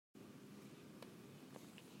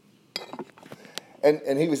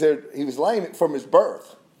and he was there. He was lame from his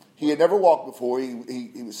birth. He had never walked before.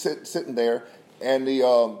 He was sitting there, and the.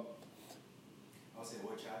 I'll say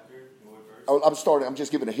what chapter and what verse? I'm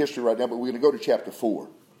just giving a history right now, but we're going to go to chapter 4.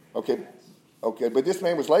 Okay. But this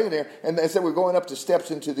man was laying there, and as they were going up the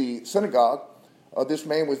steps into the synagogue, this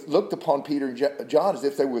man looked upon Peter and John as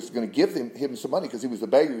if they was going to give him some money, because he was a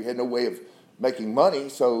beggar. He had no way of making money,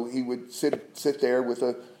 so he would sit there with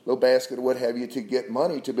a little basket or what have you to get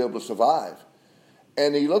money to be able to survive.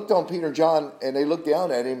 And he looked on Peter and John, and they looked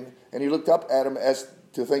down at him, and he looked up at them as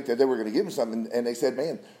to think that they were going to give him something. And they said,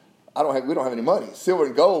 "Man, we don't have any money. Silver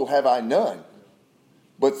and gold have I none,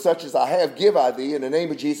 but such as I have give I thee. In the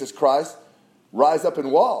name of Jesus Christ, rise up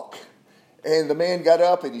and walk." And the man got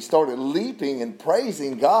up and he started leaping and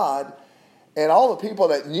praising God. And all the people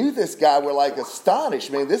that knew this guy were like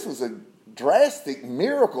astonished. Man, this was a drastic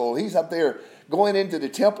miracle. He's up there going into the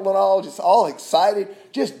temple and all, just all excited,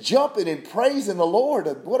 just jumping and praising the Lord.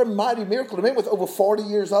 What a mighty miracle. The man was over 40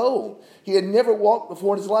 years old. He had never walked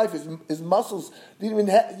before in his life. His muscles didn't even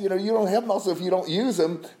have, you don't have muscles if you don't use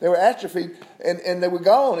them. They were atrophied, and they were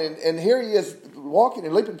gone. And here he is walking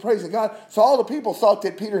and leaping, praising God. So all the people thought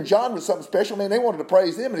that Peter and John was something special. Man, they wanted to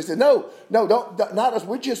praise them. And he said, no, don't, not us.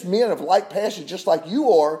 We're just men of like passion, just like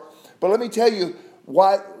you are. But let me tell you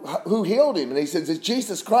who healed him. And he says, it's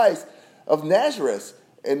Jesus Christ of Nazareth,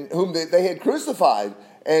 and whom they had crucified.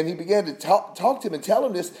 And he began to talk to him and tell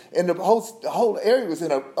him this, and the whole area was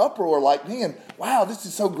in an uproar, like, man, wow, this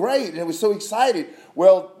is so great, and it was so excited.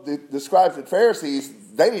 Well, the scribes and Pharisees,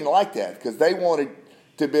 they didn't like that, because they wanted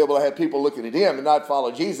to be able to have people looking at him and not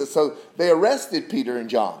follow Jesus. So they arrested Peter and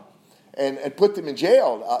John and put them in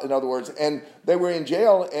jail, in other words. And they were in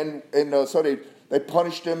jail, and so they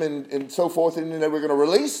punished them and so forth, and then they were going to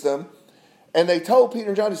release them. And they told Peter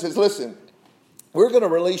and John, he says, listen, we're going to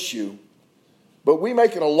release you, but we're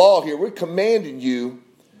making a law here. We're commanding you,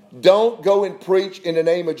 don't go and preach in the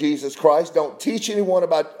name of Jesus Christ. Don't teach anyone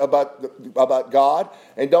about God,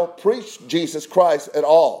 and don't preach Jesus Christ at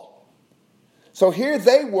all. So here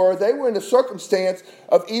they were in the circumstance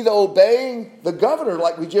of either obeying the governor,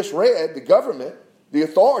 like we just read, the government, the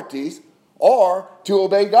authorities, or to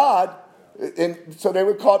obey God. And so they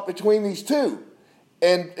were caught between these two.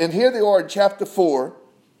 And here they are in chapter 4,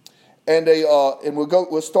 and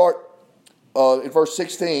we'll start in verse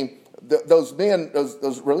 16. Those men,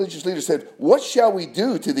 those religious leaders said, "What shall we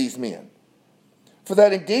do to these men? For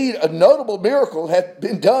that indeed a notable miracle hath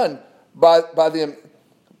been done by them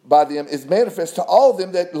is manifest to all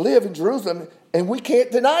them that live in Jerusalem, and we can't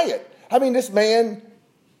deny it." I mean, this man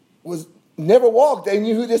was never walked. They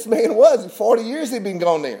knew who this man was. In 40 years he'd been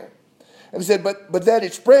gone there. And he said, but that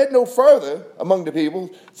it spread no further among the people,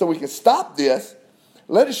 so we can stop this,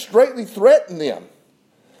 let us straightly threaten them,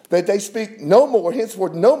 that they speak no more,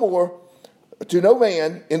 henceforth no more, to no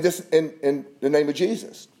man in the name of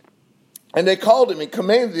Jesus. And they called him and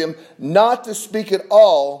commanded them not to speak at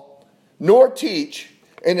all, nor teach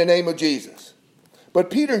in the name of Jesus. But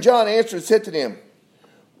Peter and John answered and said to them,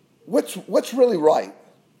 what's really right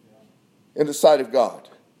in the sight of God?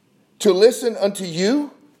 To listen unto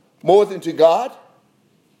you more than to God?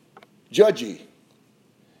 Judge ye.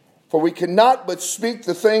 For we cannot but speak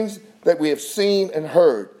the things that we have seen and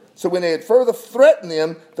heard. So when they had further threatened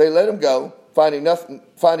them, they let him go, finding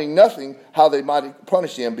nothing how they might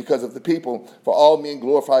punish him because of the people. For all men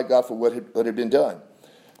glorified God for what had been done.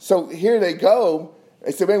 So here they go.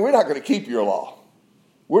 They said, man, we're not going to keep your law.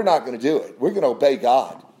 We're not going to do it. We're going to obey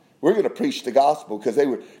God. We're going to preach the gospel, because they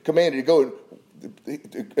were commanded to go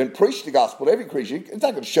and preach the gospel to every creature. It's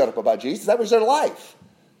not going to shut up about Jesus. That was their life.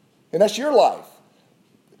 And that's your life.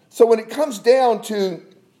 So when it comes down to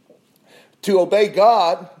obey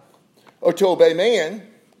God or to obey man,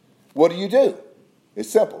 what do? It's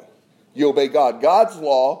simple. You obey God. God's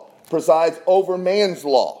law presides over man's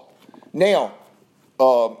law. Now,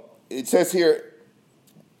 it says here,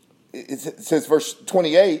 it says verse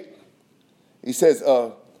 28, he says,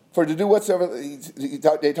 for to do whatsoever,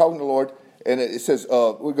 they talking to the Lord, and it says,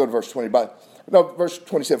 we'll go to verse 20, verse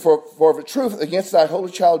 27, for of a truth against thy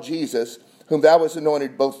holy child Jesus, whom thou hast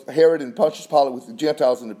anointed, both Herod and Pontius Pilate with the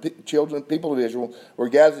Gentiles and the people of Israel were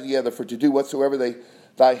gathered together for to do whatsoever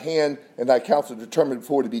thy hand and thy counsel determined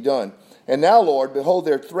before to be done. And now, Lord, behold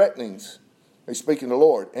their threatenings, they speak in the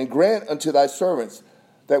Lord, and grant unto thy servants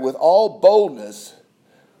that with all boldness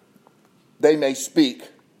they may speak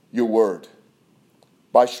your word,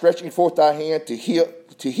 by stretching forth thy hand to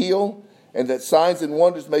heal, and that signs and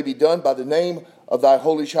wonders may be done by the name of thy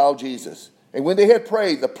holy child Jesus. And when they had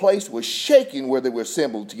prayed, the place was shaking where they were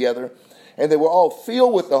assembled together, and they were all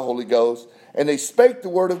filled with the Holy Ghost, and they spake the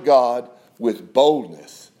word of God with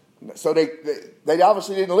boldness. So they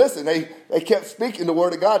obviously didn't listen. They kept speaking the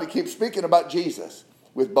word of God. They kept speaking about Jesus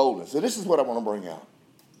with boldness. So this is what I want to bring out.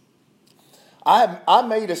 I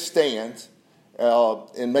made a stand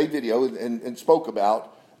and made video and spoke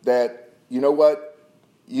about that, you know what?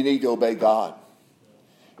 You need to obey God.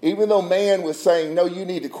 Even though man was saying, no, you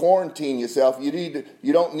need to quarantine yourself. You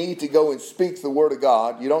don't need to go and speak the word of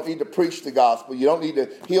God. You don't need to preach the gospel. You don't need to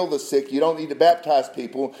heal the sick. You don't need to baptize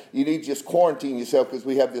people. You need to just quarantine yourself because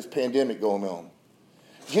we have this pandemic going on.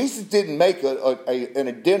 Jesus didn't make an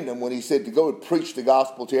addendum when he said to go and preach the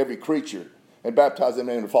gospel to every creature and baptize them in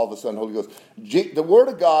the name of the Father, the Son, and the Holy Ghost. The word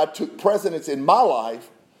of God took precedence in my life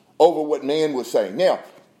over what man was saying. Now,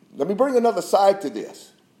 let me bring another side to this.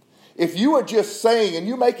 If you are just saying and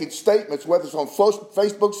you're making statements, whether it's on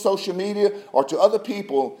Facebook, social media, or to other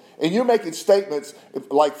people, and you're making statements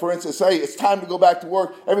like, for instance, say it's time to go back to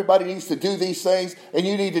work, everybody needs to do these things, and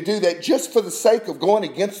you need to do that just for the sake of going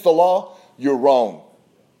against the law, you're wrong.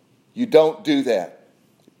 You don't do that.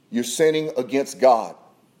 You're sinning against God.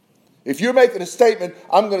 If you're making a statement,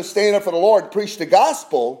 I'm going to stand up for the Lord and preach the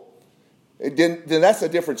gospel, then that's a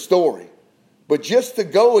different story. But just to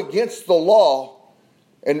go against the law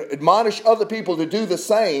and admonish other people to do the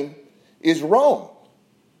same is wrong.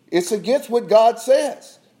 It's against what God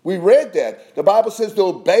says. We read that. The Bible says to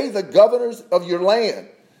obey the governors of your land,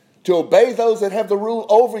 to obey those that have the rule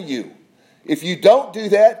over you. If you don't do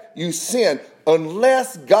that, you sin,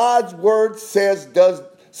 unless God's word says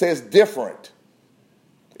different.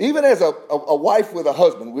 Even as a wife with a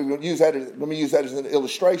husband, let me use that as an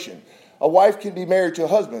illustration. A wife can be married to a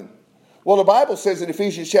husband. Well, the Bible says in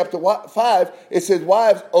Ephesians chapter 5, it says,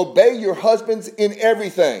 wives, obey your husbands in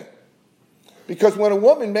everything. Because when a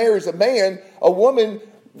woman marries a man, a woman,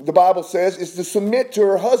 the Bible says, is to submit to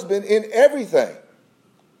her husband in everything.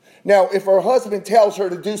 Now, if her husband tells her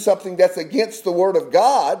to do something that's against the word of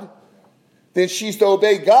God, then she's to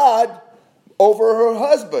obey God over her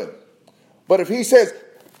husband. But if he says,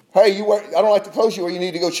 hey, I don't like the clothes you wear, you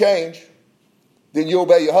need to go change, then you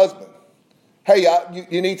obey your husband. Hey,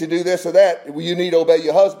 you need to do this or that. You need to obey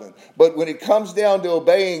your husband. But when it comes down to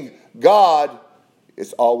obeying God,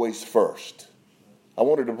 it's always first. I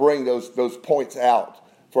wanted to bring those points out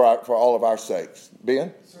for all of our sakes.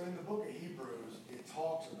 Ben? So in the book of Hebrews, it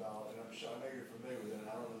talks about, and I'm sure I know you're familiar with it, and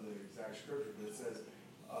I don't know the exact scripture, but it says,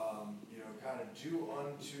 kind of do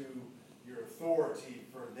unto your authority,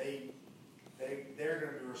 for they're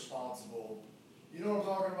going to be responsible. You know what I'm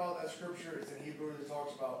talking about? That scripture, it's in Hebrews. It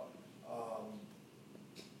talks about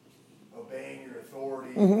obeying your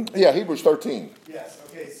authority. Mm-hmm. Yeah, Hebrews 13. Yes.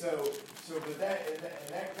 Okay. So, but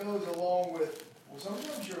that goes along with. Well,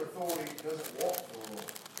 sometimes your authority doesn't walk for the Lord,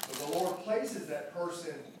 but the Lord places that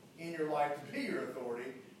person in your life to be your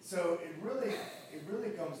authority. So it really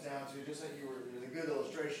comes down to, just like there's a good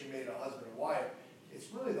illustration you made of husband and wife.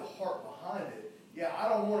 It's really the heart behind it. Yeah, I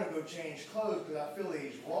don't want to go change clothes because I feel that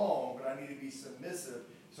he's wrong, but I need to be submissive.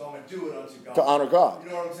 So I'm going to do it unto God. To honor God. You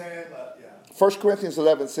know what I'm saying? Yeah. 1 Corinthians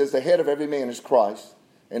 11 says the head of every man is Christ,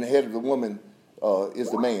 and the head of the woman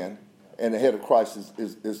is the man, and the head of Christ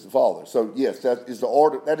is the Father. So yes, that is the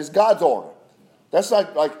order. That is God's order. That's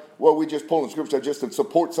not like, well, we just pull in Scripture just to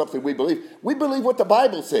support something we believe. We believe what the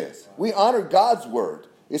Bible says. We honor God's word.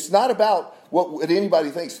 It's not about what anybody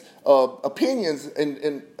thinks. Opinions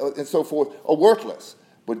and so forth are worthless,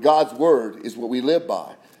 but God's word is what we live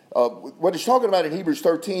by. What it's talking about in Hebrews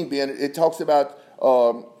 13, Ben, it talks about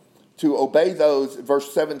to obey those,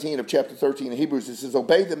 verse 17 of chapter 13 of Hebrews, it says,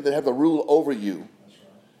 obey them that have the rule over you,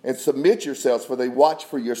 and submit yourselves, for they watch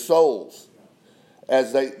for your souls,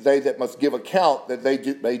 as they that must give account, that they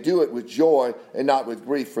do it with joy and not with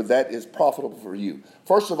grief, for that is profitable for you.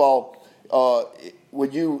 First of all,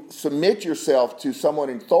 when you submit yourself to someone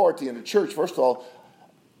in authority in the church, first of all,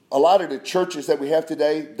 a lot of the churches that we have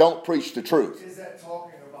today don't preach the truth. Is that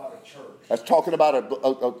talking about a church? That's talking about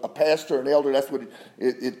a pastor, an elder. That's what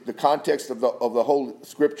the context of the whole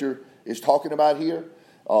scripture is talking about here.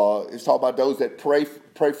 It's talking about those that pray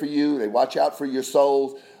for you. They watch out for your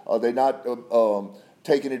souls. They're not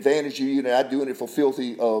taking advantage of you. They're not doing it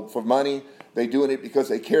for money. They're doing it because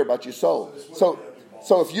they care about your soul.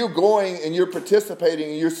 So if you're going and you're participating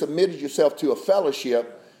and you're submitting yourself to a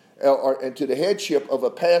fellowship and to the headship of a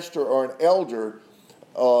pastor or an elder,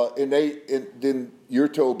 then you're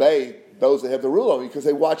to obey those that have the rule over you, because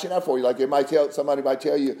they're watching out for you. Like somebody might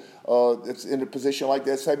tell you that's in a position like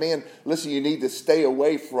that, say, man, listen, you need to stay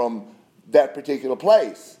away from that particular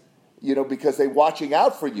place, because they're watching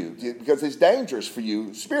out for you, because it's dangerous for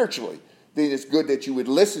you spiritually. Then it's good that you would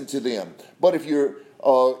listen to them. But if you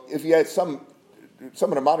had some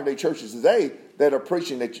some of the modern day churches today that are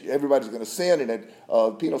preaching that everybody's going to sin and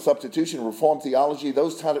that penal substitution, reform theology,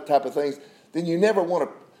 those type of things, then you never want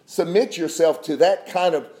to submit yourself to that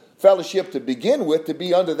kind of fellowship to begin with, to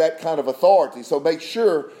be under that kind of authority. So make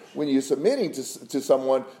sure when you're submitting to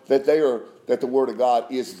someone that that the Word of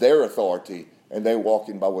God is their authority and they're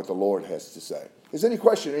walking by what the Lord has to say. Is there any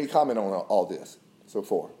question, any comment on all this so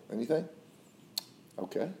far? Anything?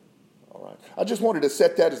 Okay. All right. I just wanted to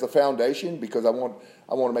set that as a foundation because I want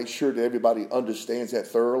to make sure that everybody understands that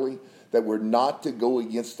thoroughly, that we're not to go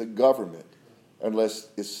against the government unless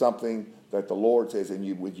it's something that the Lord says.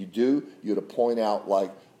 And when you do, you're to point out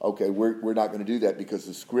like, okay, we're not going to do that because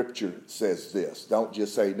the Scripture says this. Don't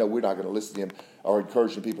just say, no, we're not going to listen to him, or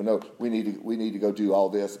encouraging people, no, we need to go do all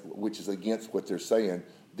this, which is against what they're saying.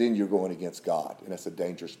 Then you're going against God, and that's a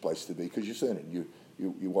dangerous place to be because you're sinning.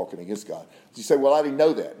 You're walking against God. So you say, well, I didn't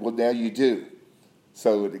know that. Well, now you do.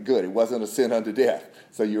 So good. It wasn't a sin unto death.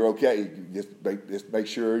 So you're okay. You just make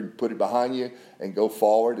sure and put it behind you and go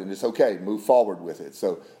forward, and it's okay. Move forward with it.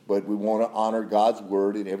 But we want to honor God's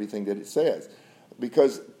word in everything that it says.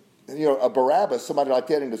 Because, a Barabbas, somebody like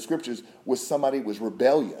that in the Scriptures, was somebody who was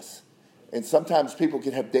rebellious. And sometimes people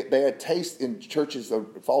can have bad taste in churches or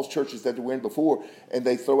false churches that they were in before, and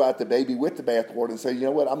they throw out the baby with the bathwater and say, you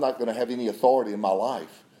know what, I'm not going to have any authority in my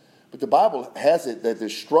life. But the Bible has it that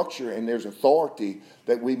there's structure and there's authority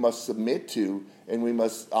that we must submit to and we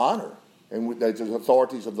must honor. And there's the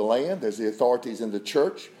authorities of the land, there's the authorities in the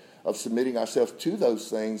church of submitting ourselves to those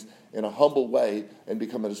things in a humble way and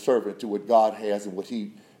becoming a servant to what God has and what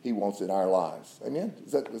He wants in our lives. Amen?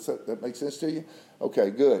 Does that make sense to you? Okay,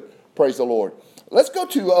 good. Praise the Lord. Let's go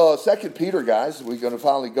to 2 Peter, guys. We're going to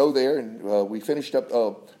finally go there. And we finished up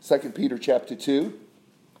 2 Peter chapter 2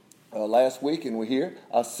 last week, and we're here.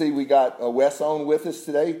 I see we got Wes on with us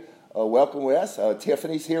today. Welcome, Wes.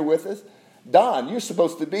 Tiffany's here with us. Don, you're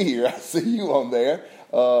supposed to be here. I see you on there.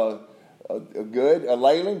 Good.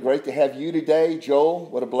 Leyland, great to have you today. Joel,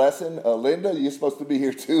 what a blessing. Linda, you're supposed to be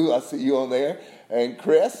here too. I see you on there. And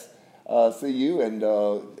Chris, see you.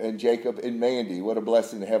 And Jacob and Mandy, what a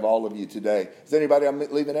blessing to have all of you today. Is there anybody I'm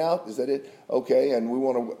leaving out? Is that it? Okay. And we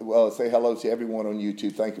want to say hello to everyone on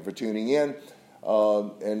YouTube. Thank you for tuning in.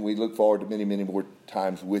 And we look forward to many, many more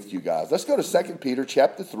times with you guys. Let's go to 2 Peter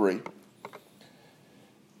chapter 3.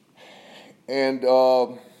 And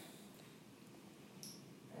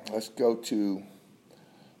let's go to,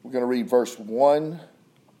 we're going to read verse 1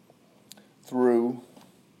 through,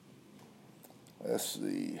 let's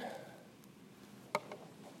see.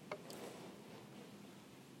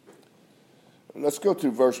 Let's go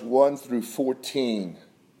to verse 1 through 14.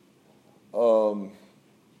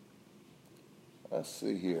 Let's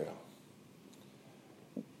see here.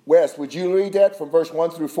 Wes, would you read that from verse 1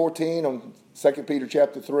 through 14 on 2 Peter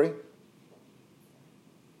chapter 3?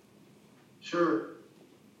 Sure.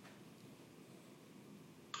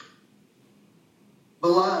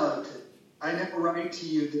 Beloved, I now write to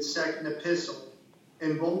you the second epistle,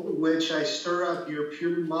 in both of which I stir up your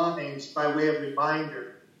pure minds by way of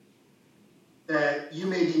reminder, that you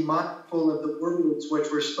may be mindful of the words which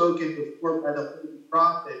were spoken before by the holy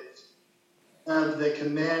prophets, of the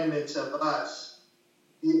commandments of us,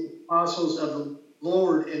 the apostles of the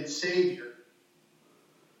Lord and Savior,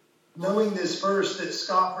 knowing this first, that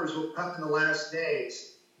scoffers will come in the last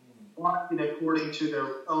days, walking according to their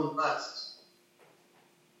own lusts.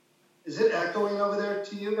 Is it echoing over there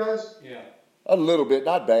to you guys? Yeah. A little bit,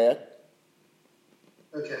 not bad.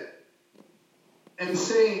 Okay. And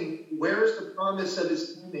saying, where is the promise of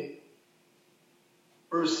his coming?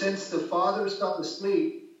 For since the fathers fell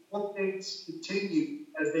asleep, all things continue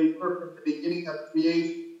as they were from the beginning of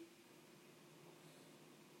creation.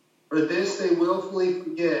 For this they willfully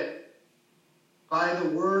forget. By the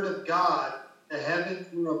word of God, the heavens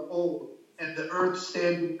were of old, and the earth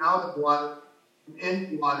standing out of water and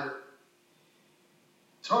in water.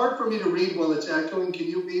 It's hard for me to read while it's echoing. Can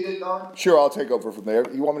you read it, Don? Sure, I'll take over from there.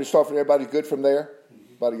 You want me to start from everybody good from there?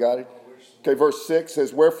 Everybody got it? Okay, verse 6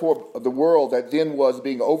 says, wherefore the world that then was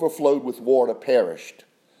being overflowed with water perished.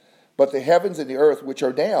 But the heavens and the earth, which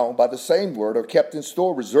are now by the same word, are kept in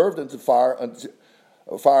store, reserved unto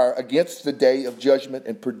fire against the day of judgment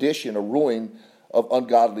and perdition, or ruin of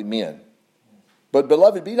ungodly men. But,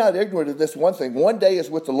 beloved, be not ignorant of this one thing. One day is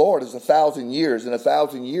with the Lord as 1,000 years, and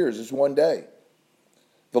 1,000 years is one day.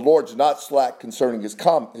 The Lord's not slack concerning his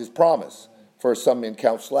promise, for some men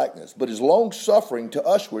count slackness, but is long-suffering to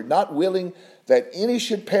usward, not willing that any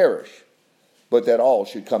should perish, but that all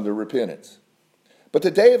should come to repentance. But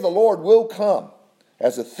the day of the Lord will come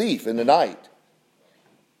as a thief in the night,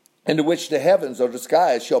 into which the heavens or the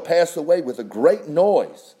skies shall pass away with a great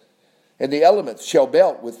noise, and the elements shall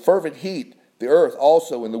melt with fervent heat. The earth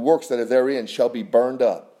also and the works that are therein shall be burned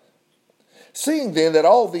up. Seeing then that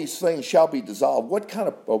all these things shall be dissolved,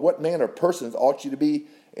 what manner of persons ought you to be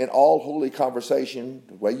in all holy conversation,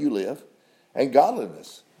 the way you live, and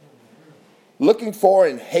godliness, looking for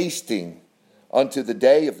and hasting unto the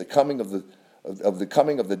day of the coming of the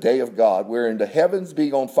day of God, wherein the heavens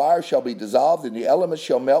being on fire shall be dissolved, and the elements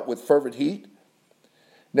shall melt with fervent heat.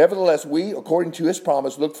 Nevertheless, we, according to his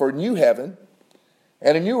promise, look for a new heaven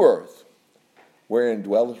and a new earth, wherein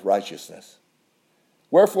dwelleth righteousness.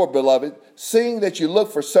 Wherefore, beloved, seeing that you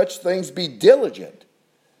look for such things, be diligent,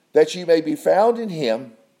 that ye may be found in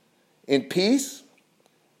him, in peace,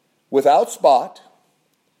 without spot,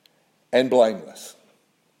 and blameless.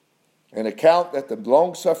 And account that the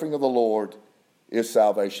long suffering of the Lord is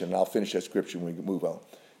salvation. And I'll finish that scripture when we move on.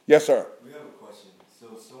 Yes, sir. We have a question.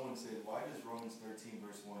 So someone said, why does Romans 13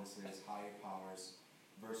 verse 1 says higher powers,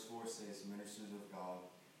 verse 4 says ministers of God,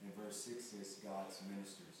 and verse 6 says God's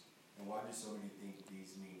ministers? And why do so many think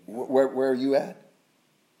these mean? Where are you at?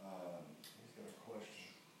 He's got a question.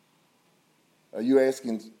 Are you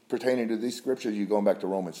asking pertaining to these scriptures? Or are you going back to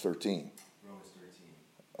Romans 13? Romans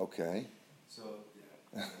 13. Okay. So,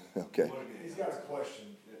 yeah. Okay. He's got a question.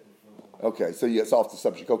 Okay, so it's off the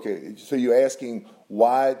subject. Okay, so you're asking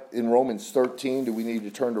why in Romans 13 do we need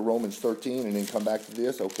to turn to Romans 13 and then come back to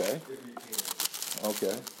this? Okay. If you can.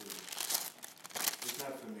 Okay. It's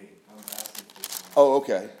not for me. I'm asking for Oh,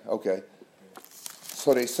 okay.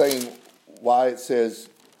 So they're saying why it says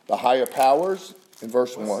the higher powers in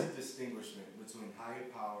verse 1. What's the distinguishment between higher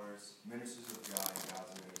powers, ministers of God, and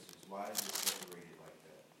God's ministers? Why is it separated like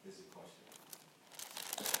that? Is the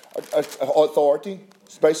question. Authority.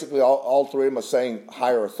 It's basically all three of them are saying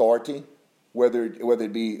higher authority, whether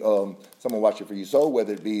it be someone watching for you, so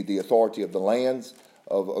whether it be the authority of the lands,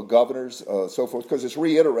 of governors, so forth, because it's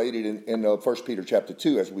reiterated in 1 Peter chapter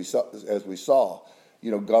 2 as we saw,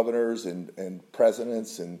 governors and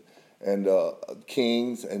presidents and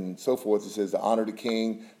kings and so forth. It says to honor the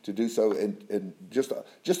king, to do so, and just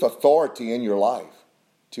authority in your life,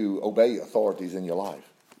 to obey authorities in your life.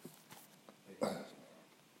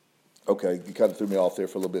 Okay, you kind of threw me off there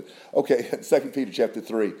for a little bit. Okay, 2 Peter chapter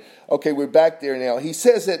 3. Okay, we're back there now. He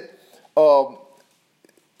says that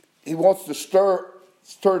he wants to stir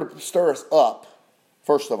us up,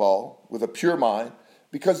 first of all, with a pure mind,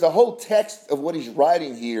 because the whole text of what he's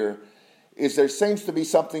writing here is there seems to be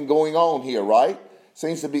something going on here, right?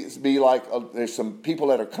 Seems to be like there's some people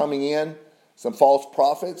that are coming in, some false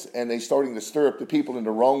prophets, and they're starting to stir up the people in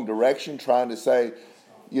the wrong direction, trying to say,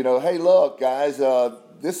 hey, look, guys,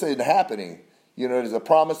 this isn't happening. There's a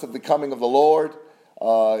promise of the coming of the Lord.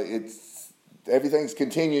 Everything's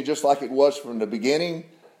continued just like it was from the beginning.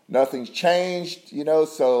 Nothing's changed,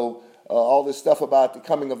 so all this stuff about the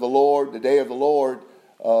coming of the Lord, the day of the Lord,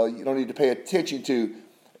 you don't need to pay attention to.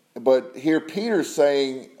 But here Peter's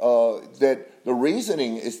saying that the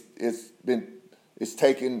reasoning is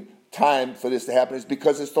taking time for this to happen is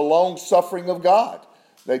because it's the long suffering of God.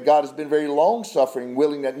 That God has been very long suffering,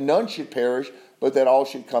 willing that none should perish, but that all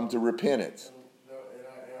should come to repentance. We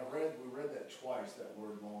read that twice, that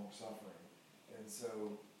word long suffering. And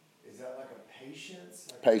so, is that like a patience?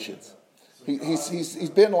 Patience.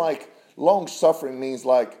 He's been like, long suffering means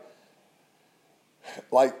like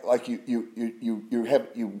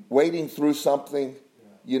you waiting through something,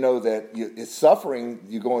 that it's suffering.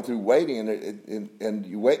 You're going through waiting, and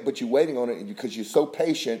you wait, but you're waiting on it because you're so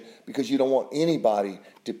patient because you don't want anybody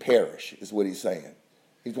to perish. Is what he's saying.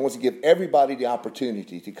 He wants to give everybody the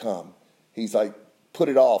opportunity to come. He's like put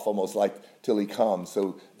it off almost like till he comes.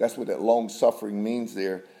 So that's what that long suffering means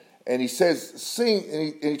there. And he says,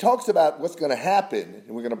 and he talks about what's going to happen,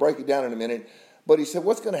 and we're going to break it down in a minute. But he said,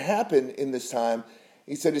 what's going to happen in this time?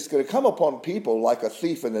 He said it's going to come upon people like a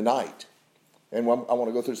thief in the night. And I want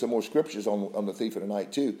to go through some more scriptures on the thief in the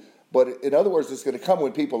night too. But in other words, it's going to come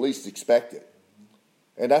when people least expect it.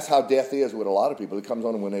 And that's how death is with a lot of people. It comes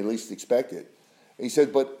on them when they least expect it. He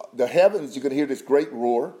said, but the heavens, you're going to hear this great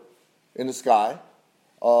roar in the sky.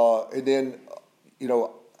 And then,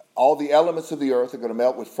 all the elements of the earth are going to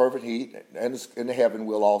melt with fervent heat, and the heaven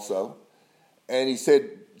will also. And he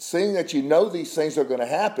said, seeing that you know these things are going to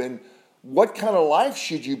happen, what kind of life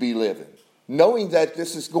should you be living? Knowing that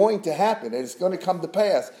this is going to happen and it's going to come to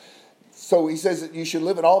pass. So he says that you should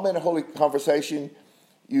live in all manner of holy conversation.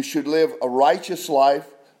 You should live a righteous life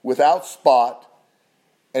without spot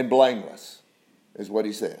and blameless, is what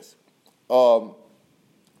he says.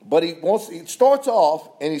 But he starts off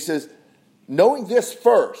and he says, knowing this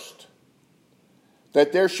first,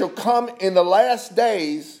 that there shall come in the last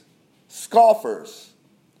days scoffers,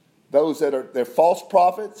 those they're false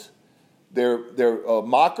prophets, They're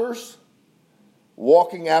mockers,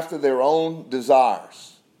 walking after their own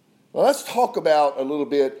desires. Now let's talk about a little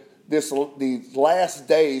bit these last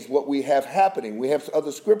days, what we have happening. We have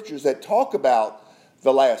other scriptures that talk about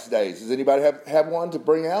the last days. Does anybody have one to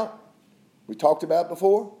bring out? We talked about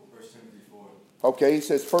before? 1 Timothy 4. Okay, he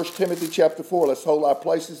says 1 Timothy chapter 4. Let's hold our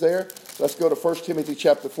places there. Let's go to 1 Timothy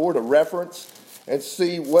chapter 4 to reference and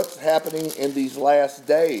see what's happening in these last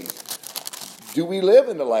days. Do we live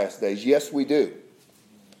in the last days? Yes, we do.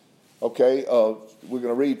 Okay, we're going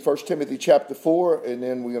to read 1 Timothy chapter 4, and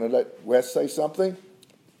then we're going to let Wes say something.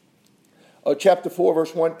 Chapter 4,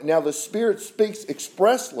 verse 1. Now the Spirit speaks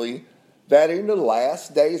expressly that in the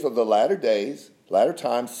last days, or the latter days, latter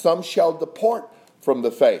times, some shall depart from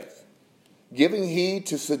the faith, giving heed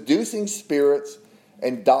to seducing spirits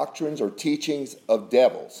and doctrines or teachings of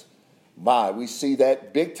devils. We see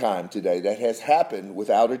that big time today. That has happened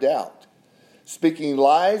without a doubt. Speaking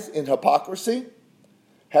lies in hypocrisy,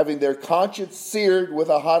 having their conscience seared with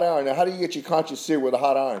a hot iron. Now, how do you get your conscience seared with a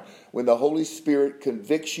hot iron? When the Holy Spirit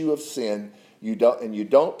convicts you of sin, you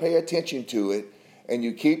don't pay attention to it, and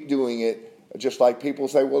you keep doing it. Just like people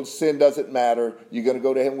say, well, sin doesn't matter. You're going to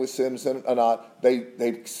go to heaven with sin or not.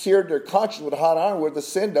 They've seared their conscience with a hot iron where the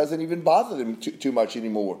sin doesn't even bother them too much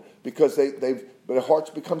anymore, because their hearts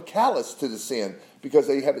become callous to the sin because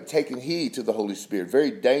they haven't taken heed to the Holy Spirit.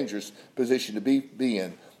 Very dangerous position to be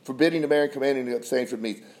in. Forbidding the man, commanding to abstain from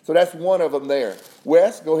meat. So that's one of them there.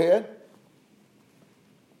 Wes, go ahead.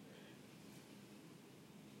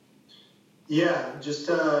 Yeah, just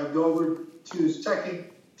go over to 2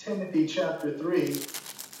 Timothy chapter 3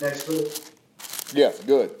 next week. Yes,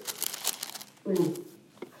 good.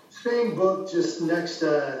 Same book, just next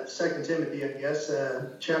 2 Timothy, I guess,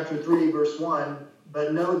 chapter 3, verse 1.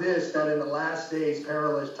 But know this, that in the last days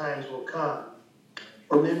perilous times will come.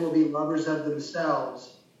 For men will be lovers of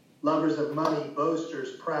themselves, lovers of money,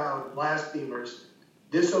 boasters, proud, blasphemers,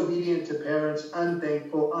 disobedient to parents,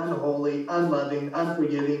 unthankful, unholy, unloving,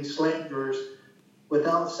 unforgiving, slanderers,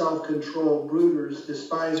 without self-control, brooders,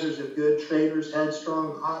 despisers of good, traitors,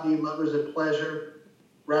 headstrong, haughty, lovers of pleasure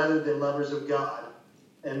rather than lovers of God.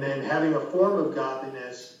 And then having a form of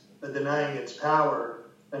godliness, but denying its power,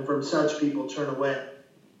 and from such people turn away.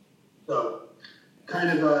 So,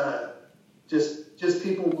 kind of just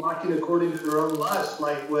people walking according to their own lust,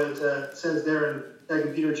 like what says there in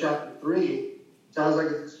 2 Peter chapter 3. Sounds like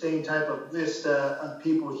it's the same type of list of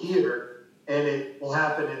people here, and it will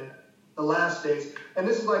happen in the last days. And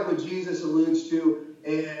this is like what Jesus alludes to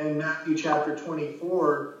in Matthew chapter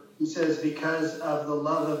 24. He says, because of the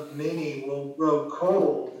love of many will grow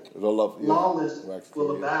cold, lawless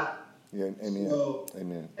will abound. Yeah, amen. So,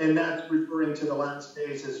 amen. And that's referring to the last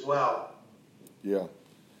days as well. Yeah.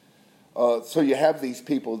 So you have these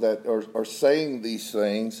people that are saying these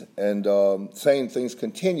things and saying things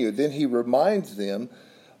continue. Then he reminds them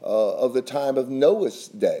of the time of Noah's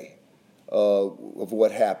day, of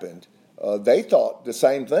what happened. They thought the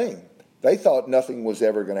same thing. They thought nothing was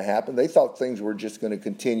ever going to happen. They thought things were just going to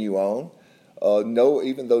continue on.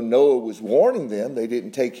 Even though Noah was warning them, they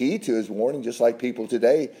didn't take heed to his warning, just like people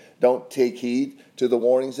today don't take heed to the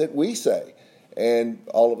warnings that we say. And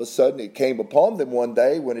all of a sudden it came upon them one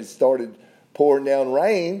day when it started pouring down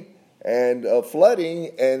rain and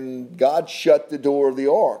flooding, and God shut the door of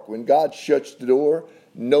the ark. When God shuts the door,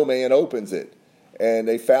 no man opens it. And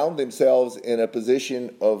they found themselves in a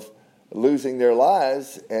position of losing their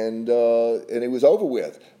lives, and it was over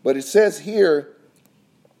with. But it says here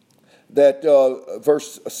that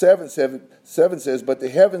verse 7 says, but the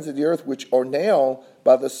heavens and the earth, which are now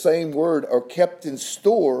by the same word, are kept in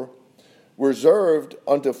store, reserved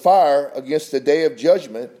unto fire against the day of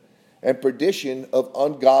judgment and perdition of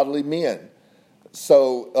ungodly men.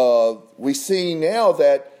 So we see now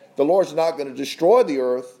that the Lord's not going to destroy the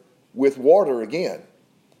earth with water again.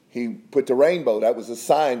 He put the rainbow. That was a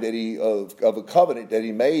sign that of a covenant that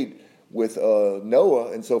he made with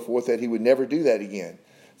Noah and so forth, that he would never do that again.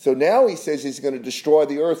 So now he says he's going to destroy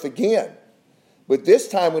the earth again. But this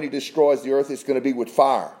time when he destroys the earth, it's going to be with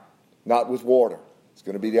fire, not with water. It's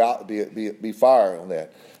going to be fire on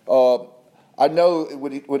that. I know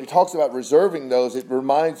when he talks about reserving those, it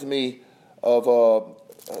reminds me of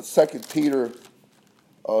 2 Peter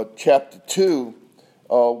chapter 2,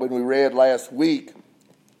 when we read last week.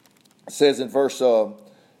 It says in verse,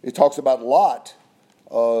 it talks about Lot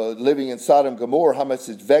living in Sodom and Gomorrah, how much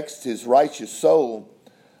it vexed his righteous soul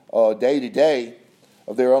day to day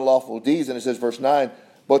of their unlawful deeds. And it says, verse 9,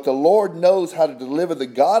 but the Lord knows how to deliver the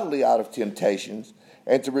godly out of temptations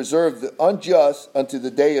and to reserve the unjust unto the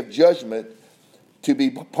day of judgment to be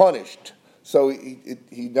punished. So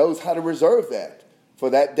he knows how to reserve that for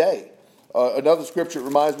that day. Another scripture it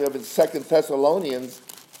reminds me of in 2 Thessalonians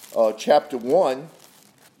chapter 1,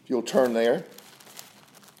 if you'll turn there.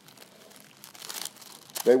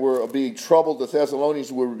 They were being troubled, the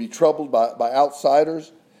Thessalonians were being troubled by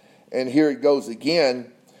outsiders. And here it goes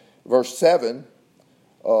again, verse 7.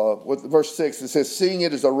 With verse 6, it says, seeing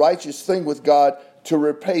it is a righteous thing with God to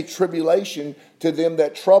repay tribulation to them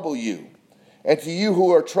that trouble you, and to you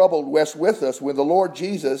who are troubled rest with us, when the Lord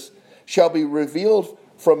Jesus shall be revealed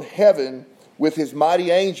from heaven with his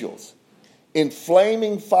mighty angels, in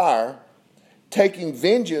flaming fire, taking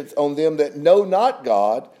vengeance on them that know not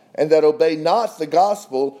God, and that obey not the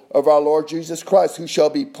gospel of our Lord Jesus Christ, who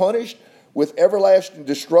shall be punished with everlasting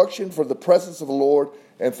destruction from the presence of the Lord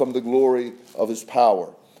and from the glory of his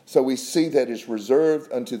power. So we see that it's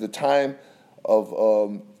reserved unto the time of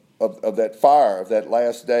that fire, of that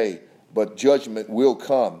last day, but judgment will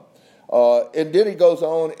come. And then he goes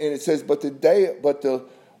on and it says, but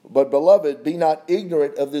beloved, be not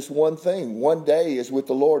ignorant of this one thing. One day is with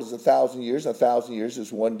the Lord is 1,000 years. 1,000 years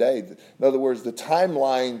is one day. In other words, the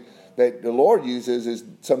timeline that the Lord uses is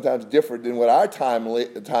sometimes different than what our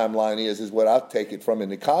timeline is what I take it from in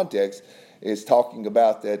the context, is talking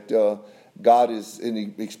about that God is, and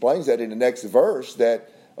he explains that in the next verse, that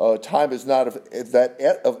time is not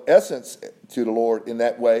of essence to the Lord in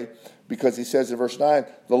that way, because he says in verse 9,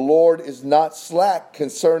 the Lord is not slack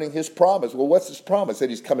concerning his promise. Well, what's his promise? That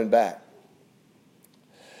he's coming back.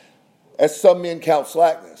 As some men count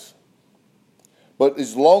slackness, but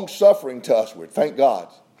is long-suffering to usward. Thank God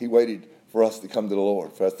he waited for us to come to the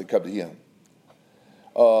Lord, for us to come to him.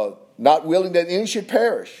 Not willing that any should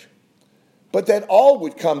perish, but that all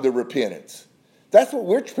would come to repentance. That's what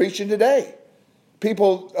we're preaching today.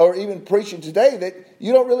 People are even preaching today that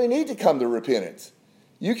you don't really need to come to repentance.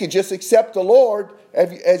 You can just accept the Lord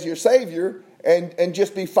as your Savior and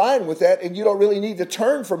just be fine with that, and you don't really need to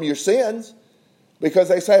turn from your sins, because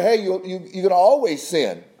they say, hey, you're going to always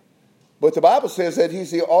sin. But the Bible says that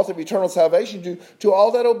he's the author of eternal salvation to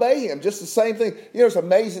all that obey him. Just the same thing. You know, it's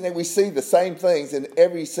amazing that we see the same things in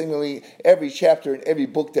every chapter in every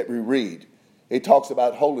book that we read. It talks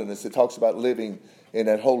about holiness. It talks about living in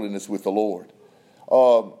that holiness with the Lord.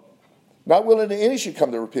 Not willing that any should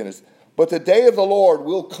come to repentance, but the day of the Lord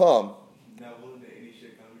will come. Not willing that any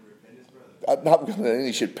should come to repentance, brother? Not willing that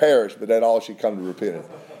any should perish, but that all should come to repentance.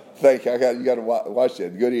 Thank you. You got to watch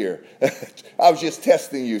that. Good ear. I was just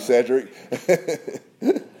testing you, Cedric.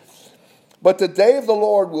 But the day of the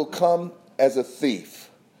Lord will come as a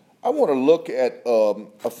thief. I want to look at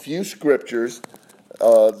a few scriptures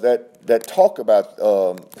that talk about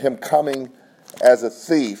him coming as a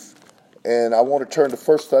thief. And I want to turn to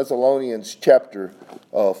 1 Thessalonians chapter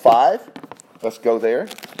 5. Let's go there.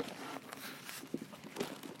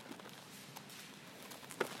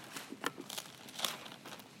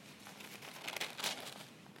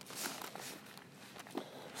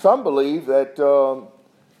 Some believe that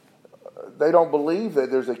they don't believe that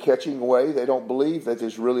there's a catching away. They don't believe that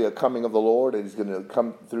there's really a coming of the Lord, and he's going to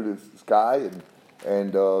come through the sky,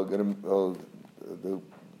 and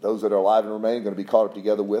those that are alive and remain are going to be caught up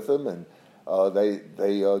together with him, and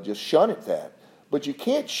they just shun at that. But you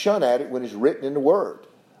can't shun at it when it's written in the Word.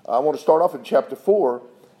 I want to start off in chapter 4,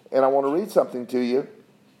 and I want to read something to you.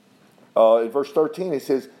 In verse 13, he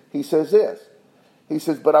says this. He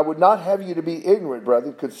says, but I would not have you to be ignorant,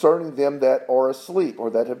 brethren, concerning them that are asleep, or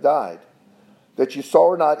that have died, that you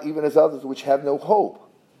sorrow not, even as others which have no hope.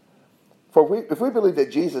 For if we believe that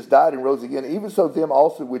Jesus died and rose again, even so them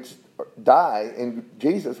also which die in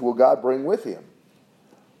Jesus will God bring with him.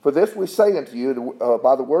 For this we say unto you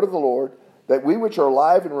by the word of the Lord, that we which are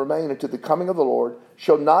alive and remain unto the coming of the Lord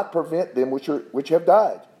shall not prevent them which have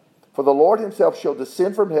died. For the Lord himself shall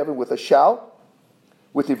descend from heaven with a shout,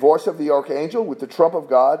 with the voice of the archangel, with the trump of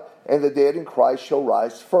God, and the dead in Christ shall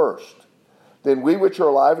rise first. Then we which are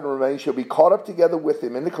alive and remain shall be caught up together with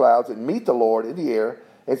him in the clouds, and meet the Lord in the air,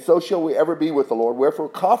 and so shall we ever be with the Lord. Wherefore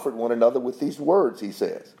comfort one another with these words, he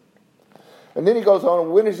says. And then he goes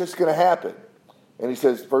on, when is this going to happen? And he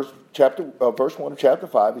says, verse 1 of chapter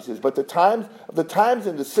 5, he says, but the times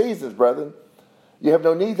and the seasons, brethren, you have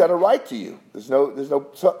no need that I write to you. There's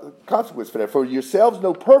no consequence for that. For yourselves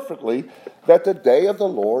know perfectly that the day of the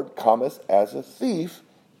Lord cometh as a thief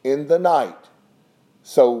in the night.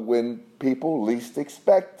 So when people least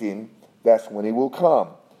expect him, that's when he will come.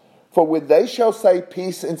 For when they shall say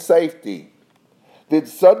peace and safety, then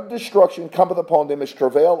sudden destruction cometh upon them as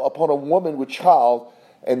travail upon a woman with child,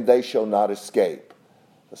 and they shall not escape.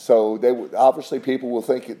 So obviously people will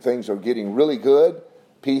think that things are getting really good,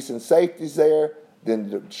 peace and safety is there,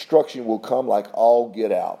 then the destruction will come like all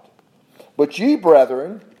get out. But ye,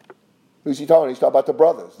 brethren, Who's he talking? He's talking about the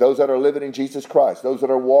brothers, those that are living in Jesus Christ, those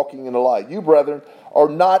that are walking in the light. You, brethren, are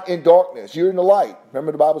not in darkness. You're in the light.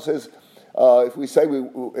 Remember, the Bible says, if we say we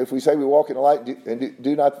walk in the light and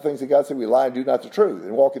do not the things that God said, we lie and do not the truth.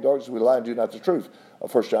 And walk in darkness, we lie and do not the truth.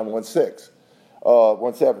 1 John 1:6,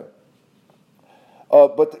 1:7.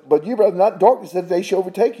 But you, brethren, not in darkness, that they shall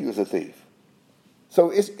overtake you as a thief. So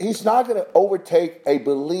he's not going to overtake a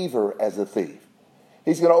believer as a thief.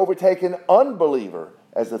 He's going to overtake an unbeliever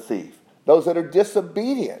as a thief. Those that are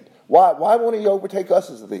disobedient. Why won't he overtake us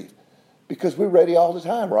as a thief? Because we're ready all the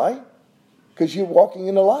time, right? Because you're walking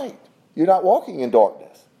in the light. You're not walking in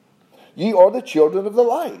darkness. Ye are the children of the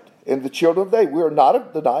light, and the children of the day. We are not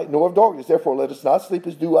of the night, nor of darkness. Therefore, let us not sleep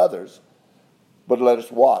as do others, but let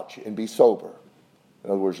us watch and be sober.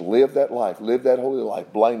 In other words, live that life, live that holy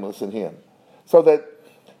life, blameless in him. So they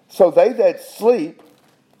that sleep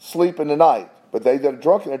in the night, but they that are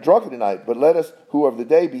drunken in the night. But let us, who are of the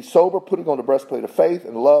day, be sober, putting on the breastplate of faith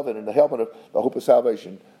and love, and in the helmet of the hope of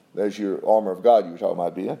salvation. There's your armor of God you were talking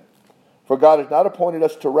about, being. For God has not appointed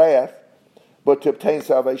us to wrath, but to obtain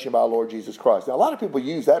salvation by our Lord Jesus Christ. Now, a lot of people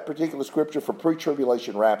use that particular scripture for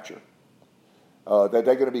pre-tribulation rapture. That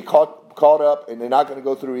they're going to be caught up, and they're not going to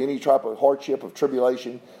go through any type of hardship of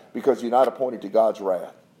tribulation because you're not appointed to God's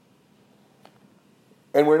wrath.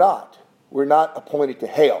 And we're not. We're not appointed to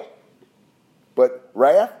hell. But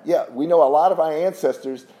wrath, yeah, we know a lot of our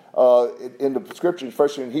ancestors in the scriptures,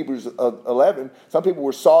 especially in Hebrews 11, some people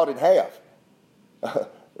were sawed in half.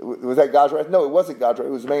 Was that God's wrath? No, it wasn't God's wrath.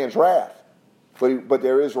 It was man's wrath. But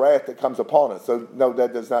there is wrath that comes upon us. So, no,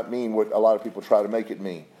 that does not mean what a lot of people try to make it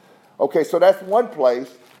mean. Okay, so that's one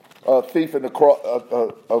place, thief in the cross,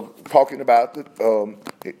 of talking about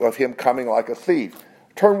of him coming like a thief.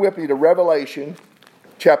 Turn with me to Revelation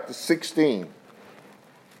chapter 16.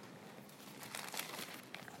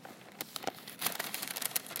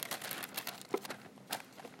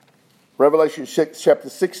 Revelation chapter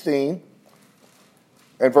 16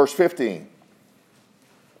 and verse 15.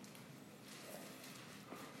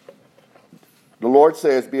 The Lord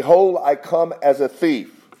says, Behold, I come as a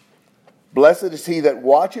thief. Blessed is he that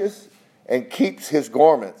watches and keeps his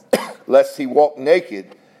garments, lest he walk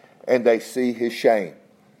naked and they see his shame.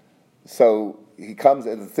 So he comes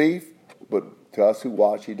as a thief, but to us who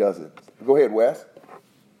watch, he doesn't. Go ahead, Wes.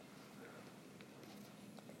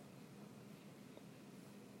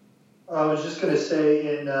 I was just going to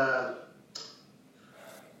say,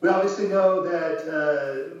 we obviously know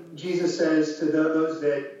that Jesus says to those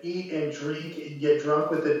that eat and drink and get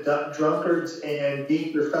drunk with the drunkards and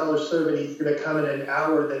beat their fellow servant, he's going to come in an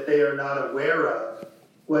hour that they are not aware of,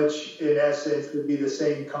 which in essence would be the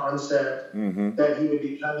same concept that he would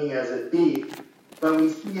be coming as a thief. But we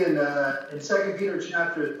see in 2 Peter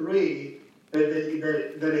chapter 3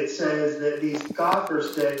 that it says that these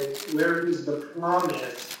scoffers say, where is the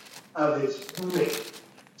promise of his coming?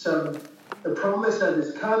 So the promise of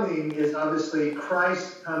his coming is obviously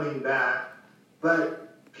Christ coming back,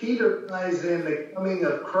 but Peter ties in the coming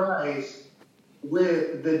of Christ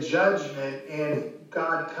with the judgment and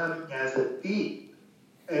God coming as a thief.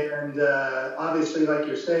 And obviously, like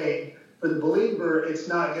you're saying, for the believer, it's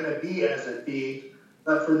not going to be as a thief,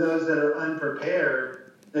 but for those that are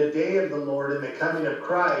unprepared, the day of the Lord and the coming of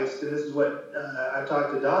Christ, and this is what I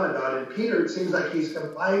talked to Don about, and Peter, it seems like he's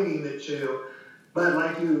combining the two. But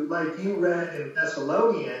like you read in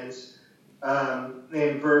Thessalonians,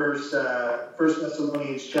 in verse 1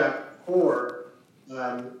 Thessalonians chapter 4,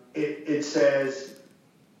 it says,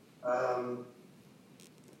 I'm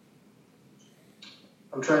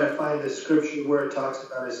trying to find the scripture where it talks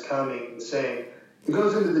about his coming and saying, it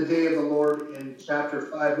goes into the day of the Lord in chapter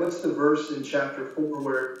 5. What's the verse in chapter 4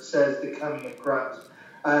 where it says the coming of Christ?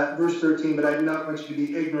 Verse 13, but I do not want you to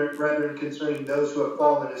be ignorant, brethren, concerning those who have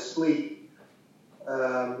fallen asleep.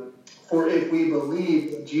 For if we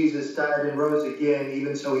believe that Jesus died and rose again,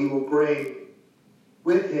 even so he will bring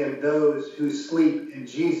with him those who sleep in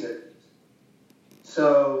Jesus.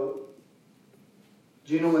 So,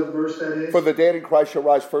 do you know what verse that is? For the dead in Christ shall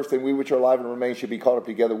rise first, and we which are alive and remain shall be caught up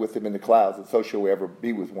together with him in the clouds, and so shall we ever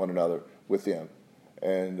be with one another with them.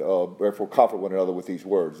 And therefore comfort one another with these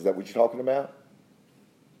words. Is that what you're talking about?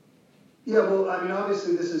 Yeah, well, I mean,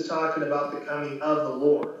 obviously this is talking about the coming of the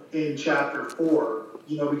Lord in chapter 4,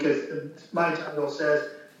 because my title says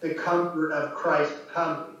the comfort of Christ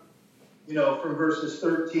coming, from verses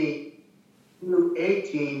 13 through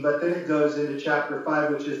 18, but then it goes into chapter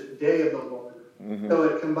 5, which is the day of the Lord. Mm-hmm. So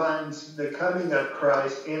it combines the coming of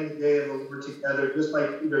Christ and the day of the Lord together, just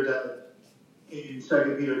like Peter does in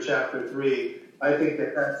 2 Peter chapter 3. I think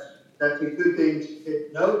that's a good thing to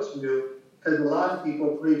take note to, because a lot of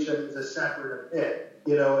people preach it as a separate event.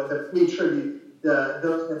 the pre-tribute,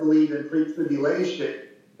 those that believe in pre-tribulation,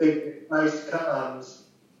 think that Christ comes,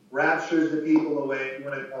 raptures the people away, if you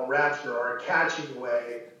want to call rapture, or a catching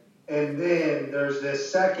away, and then there's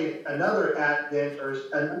this another advent, or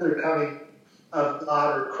another coming of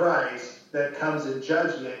God or Christ that comes in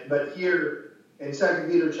judgment. But here in 2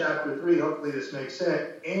 Peter chapter 3, hopefully this makes sense,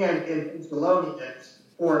 and in Thessalonians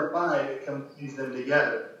 4 and 5, it combines them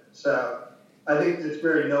together. So I think it's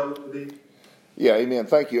very noteworthy. Yeah, amen.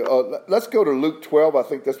 Thank you. Let's go to Luke 12. I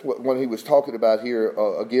think that's what he was talking about here.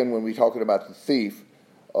 Again, when we're talking about the thief,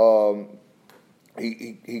 in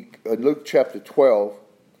Luke chapter 12,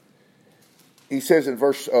 he says in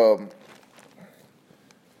verse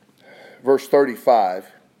 35,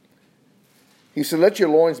 he said, "Let your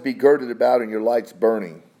loins be girded about and your lights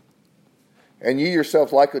burning. And ye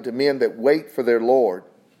yourselves like unto men that wait for their Lord,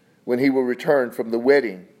 when he will return from the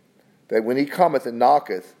wedding, that when he cometh and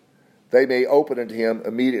knocketh, they may open unto him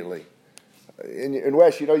immediately." In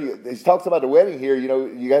Wes, he talks about the wedding here.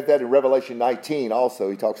 You got that in Revelation 19 also.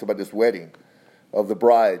 He talks about this wedding of the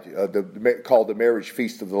bride, called the marriage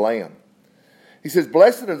feast of the Lamb. He says,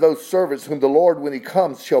 "Blessed are those servants whom the Lord, when he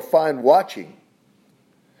comes, shall find watching.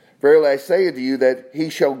 Verily I say unto you that he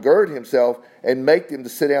shall gird himself and make them to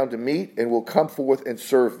sit down to meat, and will come forth and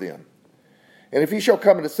serve them. And if he shall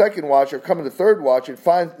come in the second watch, or come in the third watch, and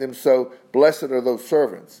find them so, blessed are those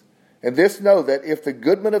servants. And this know, that if the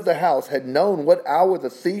goodman of the house had known what hour the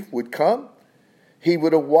thief would come, he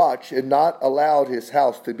would have watched and not allowed his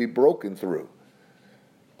house to be broken through.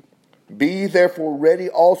 Be ye therefore ready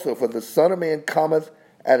also, for the Son of Man cometh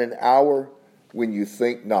at an hour when you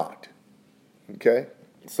think not." Okay?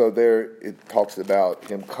 So there it talks about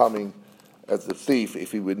him coming as the thief.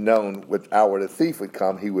 If he would have known what hour the thief would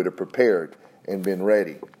come, he would have prepared and been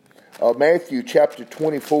ready. Matthew chapter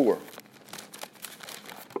 24.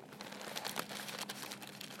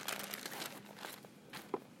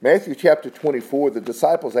 Matthew chapter 24, the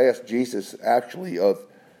disciples asked Jesus actually of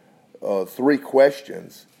 3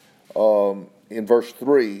 questions. In verse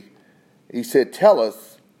 3, he said, "Tell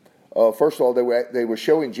us." First of all, they were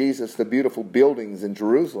showing Jesus the beautiful buildings in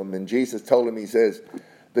Jerusalem, and Jesus told him, he says,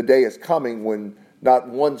 "The day is coming when not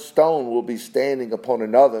one stone will be standing upon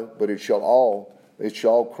another, but it shall all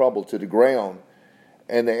crumble to the ground."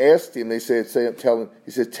 And they asked him, he said,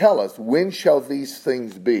 "Tell us, when shall these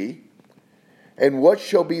things be? And what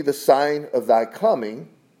shall be the sign of thy coming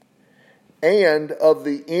and of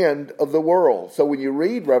the end of the world?" So when you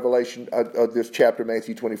read Revelation, this chapter,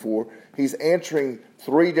 Matthew 24, he's answering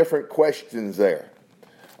 3 different questions there.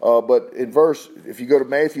 But if you go to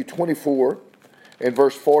Matthew 24 and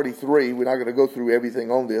verse 43, we're not going to go through everything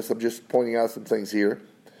on this. I'm just pointing out some things here.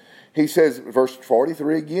 He says, verse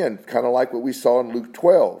 43 again, kind of like what we saw in Luke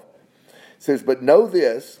 12. It says, "But know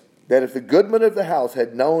this, that if the goodman of the house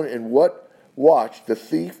had known in what watch the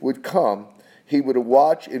thief would come, he would have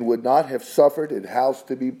watched and would not have suffered his house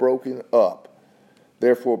to be broken up.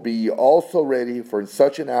 Therefore be ye also ready, for in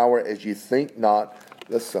such an hour as ye think not,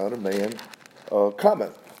 the Son of Man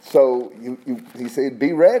cometh." So he said,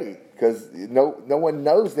 be ready, because no one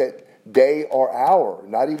knows that day or hour,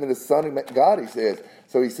 not even the Son of God, he says.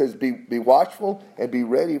 So he says, be watchful and be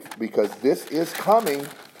ready, because this is coming,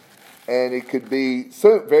 and it could be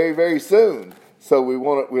soon, very, very soon. So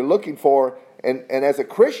we're looking for, and as a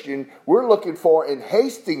Christian, we're looking for and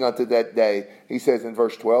hasting unto that day, he says in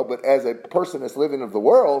verse 12. But as a person that's living of the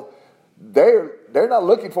world, they're not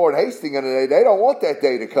looking for and hasting unto that day. They don't want that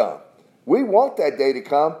day to come. We want that day to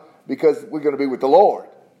come because we're going to be with the Lord.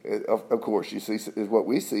 Of course, you see, is what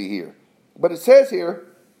we see here. But it says here,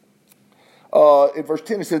 in verse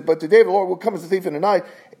 10, it says, "But the day of the Lord will come as a thief in the night,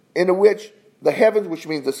 in the which the heavens," which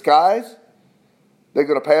means the skies, "they're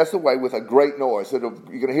going to pass away with a great noise." So you're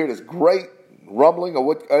going to hear this great rumbling or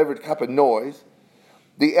whatever type of noise.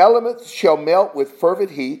 "The elements shall melt with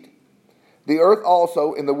fervent heat. The earth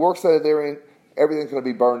also, and the works that are therein, everything's going to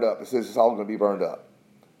be burned up." It says it's all going to be burned up.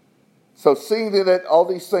 "So seeing that all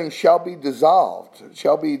these things shall be dissolved,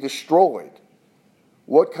 shall be destroyed,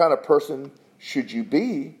 what kind of person should you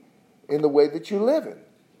be in the way that you live in?"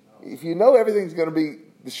 If you know everything's going to be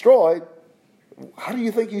destroyed, how do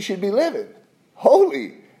you think you should be living?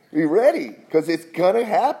 Holy, be ready, because it's going to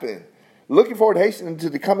happen. "Looking forward, hastening to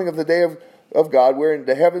the coming of the day of God, wherein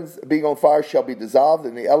the heavens being on fire shall be dissolved,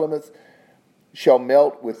 and the elements shall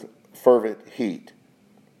melt with fervent heat.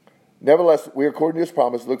 Nevertheless, we, according to his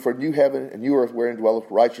promise, look for a new heaven and new earth wherein dwelleth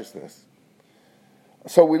righteousness."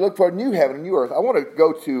 So we look for a new heaven and new earth. I want to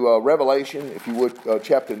go to Revelation, if you would,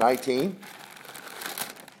 chapter 19.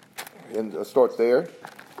 And start there.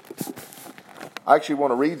 I actually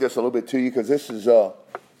want to read this a little bit to you, because this is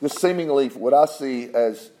this seemingly what I see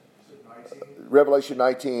as Revelation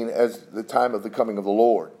 19 as the time of the coming of the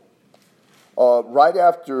Lord. Right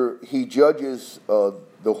after he judges the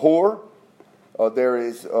whore, there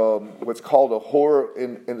is what's called a whore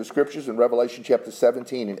in the scriptures in Revelation chapter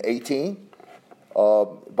 17 and 18.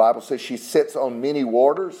 The Bible says she sits on many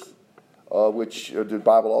waters, which the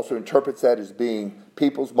Bible also interprets that as being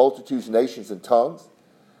peoples, multitudes, nations, and tongues.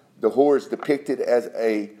 The whore is depicted as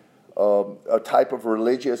a type of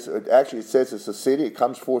religious. Actually, it says it's a city. It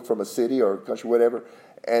comes forth from a city or a country, whatever,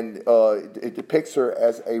 and it depicts her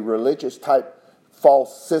as a religious type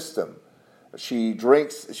false system. She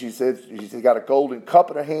drinks. She says she's got a golden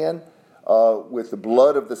cup in her hand with the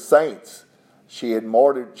blood of the saints. She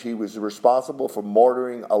was responsible for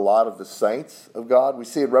martyring a lot of the saints of God. We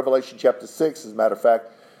see in Revelation chapter 6, as a matter of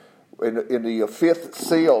fact, in the fifth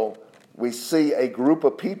seal, we see a group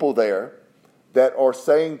of people there that are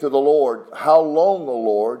saying to the Lord, "How long, O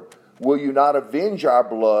Lord, will you not avenge our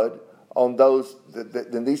blood on those?"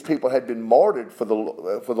 And these people had been martyred for the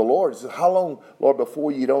Lord. He says, "How long, Lord,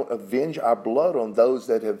 before you don't avenge our blood on those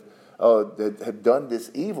that have done this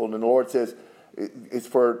evil?" And the Lord says, "It's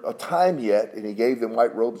for a time yet." And he gave them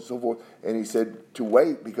white robes and so forth. And he said to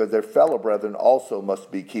wait because their fellow brethren also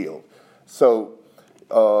must be killed. So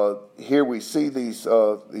here we see these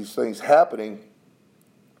things happening.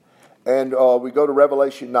 And we go to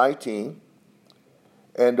Revelation 19.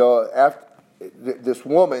 And after this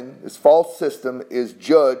woman, this false system, is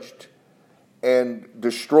judged and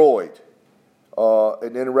destroyed.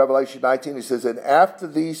 And then in Revelation 19 it says, "And after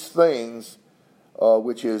these things,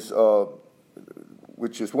 which is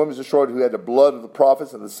women destroyed who had the blood of the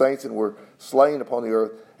prophets and the saints and were slain upon the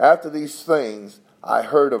earth. After these things, I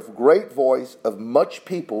heard a great voice of much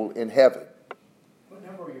people in heaven." What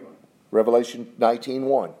number are you on? Revelation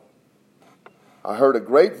 19:1. "I heard a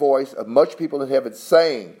great voice of much people in heaven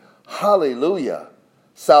saying, Hallelujah!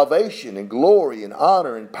 Salvation and glory and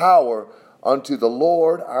honor and power unto the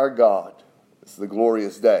Lord our God." It's the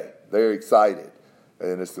glorious day. They're excited.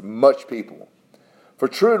 And it's much people. "For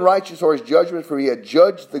true and righteous are his judgments, for he had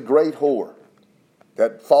judged the great whore."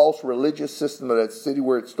 That false religious system of that city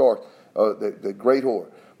where it starts, the great whore,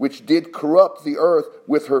 "which did corrupt the earth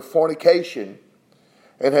with her fornication,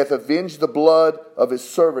 and hath avenged the blood of his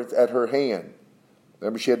servants at her hand."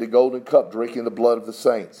 Remember, she had the golden cup drinking the blood of the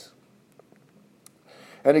saints.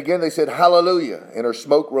 "And again they said, Hallelujah, and her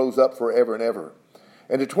smoke rose up forever and ever.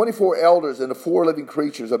 And the 24 elders and the 4 living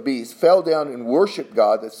creatures of beasts fell down and worshipped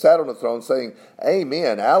God that sat on the throne, saying,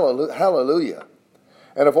 Amen, Hallelujah.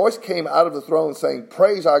 And a voice came out of the throne saying,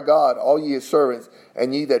 Praise our God, all ye his servants,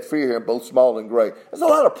 and ye that fear him, both small and great." There's a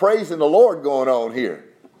lot of praising the Lord going on here.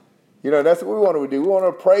 You know, that's what we want to do. We want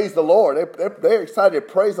to praise the Lord. They're excited to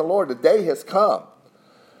praise the Lord. The day has come.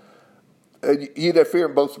 "And ye that fear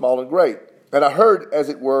him, both small and great. And I heard, as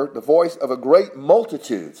it were, the voice of a great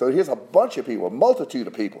multitude." So here's a bunch of people, a multitude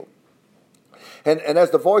of people. And as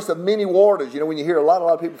the voice of many waters. You know, when you hear a lot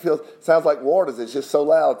of people feel it sounds like waters. It's just so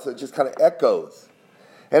loud, so it just kind of echoes.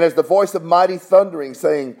 "And as the voice of mighty thundering,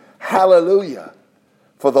 saying, Hallelujah,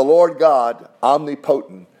 for the Lord God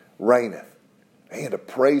omnipotent reigneth." And the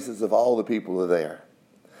praises of all the people are there.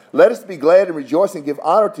 "Let us be glad and rejoice and give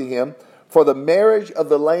honor to him, for the marriage of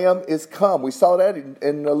the Lamb is come." We saw that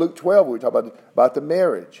in Luke 12. We talked about the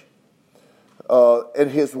marriage.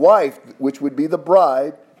 "And his wife, which would be the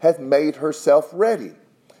bride, hath made herself ready."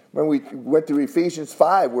 When we went through Ephesians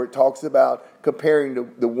 5, where it talks about comparing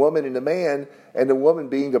the woman and the man, and the woman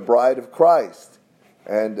being the bride of Christ.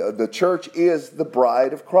 And the church is the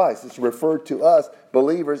bride of Christ. It's referred to us,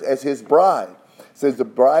 believers, as his bride. It says the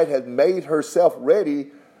bride has made herself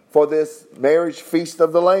ready for this marriage feast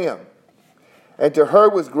of the Lamb. "And to her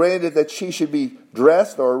was granted that she should be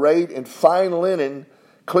dressed or arrayed in fine linen,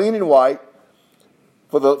 clean and white,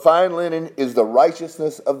 for the fine linen is the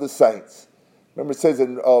righteousness of the saints." Remember, it says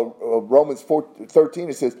in Romans 4:13,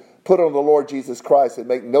 it says, "Put on the Lord Jesus Christ and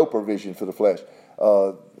make no provision for the flesh."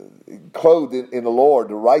 Clothed in the Lord,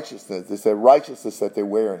 the righteousness. It's their righteousness that they're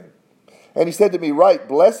wearing. "And he said to me, Right,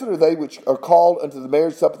 blessed are they which are called unto the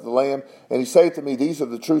marriage supper of the Lamb. And he saith to me, These are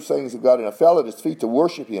the true sayings of God. And I fell at his feet to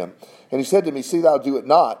worship him. And he said to me, See thou do it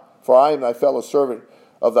not, for I am thy fellow servant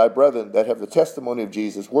of thy brethren that have the testimony of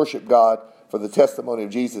Jesus. Worship God for the testimony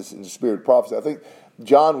of Jesus in the spirit of prophecy." I think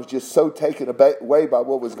John was just so taken away by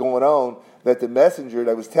what was going on that the messenger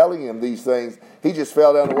that was telling him these things, he just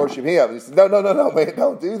fell down to worship him. And he said, No, man,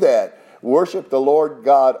 don't do that. Worship the Lord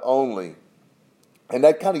God only. And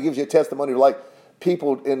that kind of gives you a testimony, like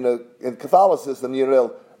people in Catholicism, you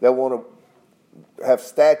know, they'll want to have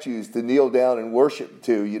statues to kneel down and worship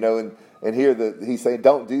to, you know, and here he's saying,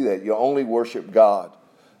 don't do that. You only worship God.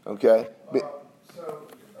 Okay? So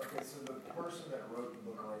the person that wrote the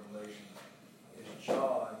book of Revelation is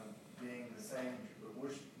John, being the same,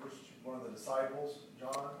 which one of the disciples,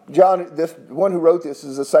 John? John, this one who wrote this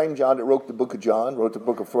is the same John that wrote the book of John, wrote the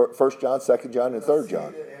book of 1 John, 2 John, and 3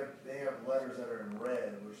 John. They have letters that are in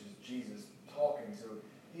red, which is Jesus talking. So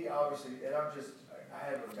he obviously, and I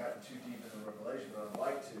haven't gotten too deep into Revelation, but I'd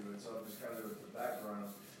like to, and so I'm just kind of doing the background.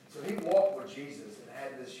 So he walked with Jesus and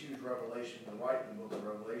had this huge revelation to write the book of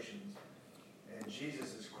Revelations, and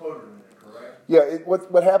Jesus is quoted in it, correct? Yeah,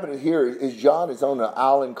 what happened here is John is on an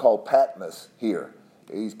island called Patmos here.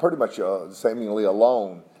 He's pretty much seemingly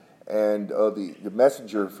alone, and the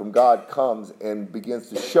messenger from God comes and begins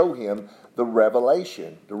to show him the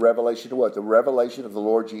revelation. The revelation of what? The revelation of the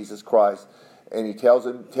Lord Jesus Christ. And he tells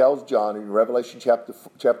John in Revelation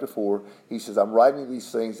chapter 4, he says, I'm writing these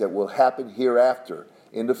things that will happen hereafter,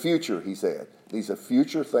 in the future, he said. These are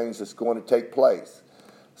future things that's going to take place.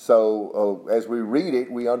 So as we read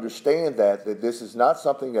it, we understand that this is not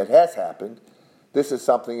something that has happened. This is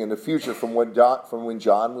something in the future from when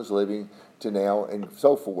John was living to now and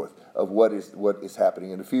so forth of what is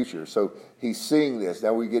happening in the future. So he's seeing this.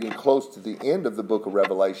 Now we're getting close to the end of the book of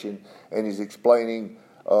Revelation, and he's explaining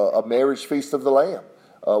a marriage feast of the Lamb.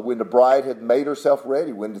 When the bride had made herself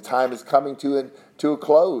ready, when the time is coming to a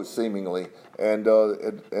close, seemingly, and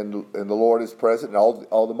the Lord is present, and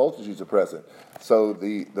all the multitudes are present. So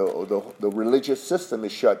the religious system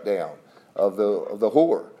is shut down of the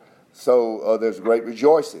whore. So there's great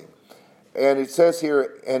rejoicing, and it says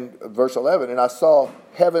here in verse 11, and I saw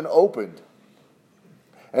heaven opened,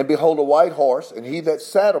 and behold a white horse, and he that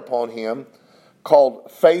sat upon him called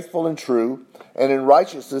Faithful and True, and in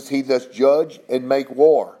righteousness he doth judge and make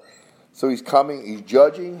war. So he's coming, he's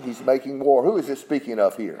judging, he's making war. Who is this speaking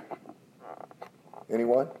of here?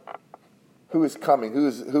 Anyone? Who is coming? Who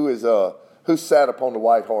sat upon the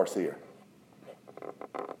white horse here?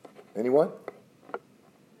 Anyone?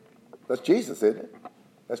 That's Jesus, isn't it?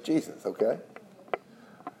 That's Jesus, okay?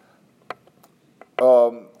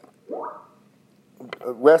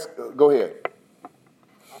 Wes, go ahead.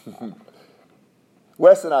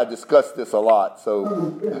 Wes and I discussed this a lot, so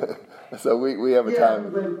we have a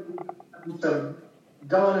time.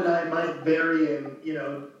 Don and I might vary in,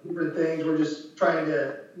 different things. We're just trying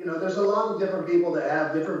to, there's a lot of different people that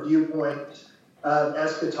have different viewpoints of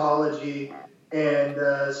eschatology, and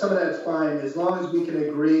some of that's fine as long as we can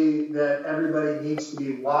agree that everybody needs to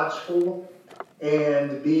be watchful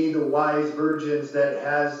and be the wise virgins that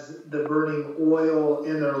has the burning oil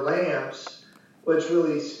in their lamps, which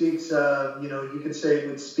really speaks of, you could say it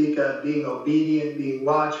would speak of being obedient, being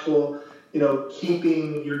watchful,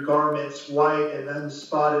 keeping your garments white and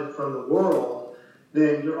unspotted from the world.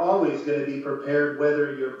 Then you're always going to be prepared,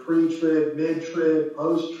 whether you're pre-trib, mid-trib,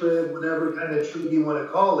 post-trib, whatever kind of trib you want to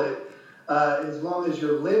call it, as long as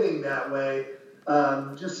you're living that way.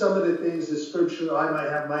 Just some of the things, the scripture, I might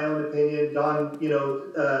have my own opinion. Don,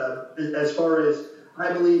 as far as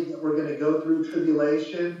I believe that we're going to go through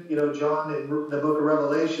tribulation. John in the book of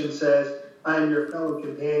Revelation says, I am your fellow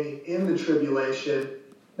companion in the tribulation.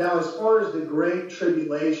 Now, as far as the great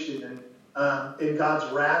tribulation and God's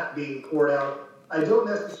wrath being poured out, I don't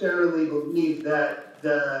necessarily believe that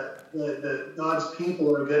the God's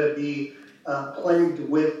people are going to be plagued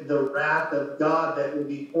with the wrath of God that will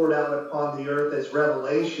be poured out upon the earth as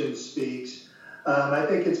Revelation speaks. I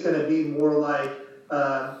think it's going to be more like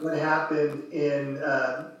what happened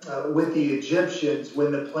with the Egyptians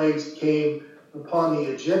when the plagues came upon the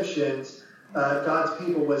Egyptians. God's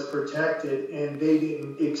people was protected, and they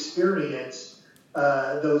didn't experience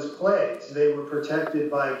those plagues. They were protected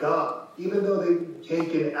by God. Even though they were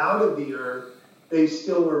taken out of the earth, they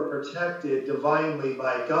still were protected divinely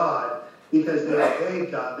by God because they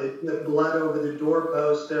obeyed God. They put blood over the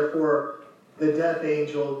doorpost. Therefore, the death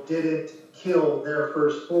angel didn't kill their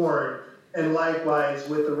firstborn. And likewise,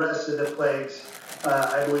 with the rest of the plagues,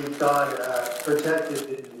 I believe God protected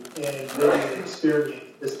them, and they didn't experience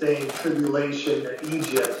the same tribulation that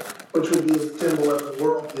Egypt, which would be a symbol of the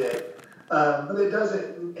world, did. But it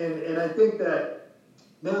doesn't, and I think that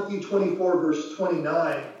Matthew 24, verse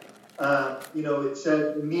 29, it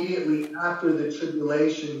said, immediately after the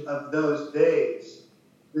tribulation of those days,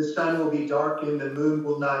 the sun will be darkened, the moon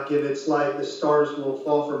will not give its light, the stars will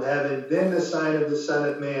fall from heaven. Then the sign of the Son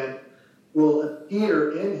of Man will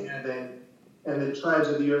appear in heaven, and the tribes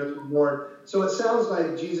of the earth will mourn. So it sounds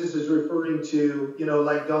like Jesus is referring to,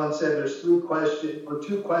 like Don said, there's two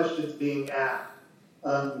questions being asked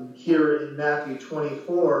here in Matthew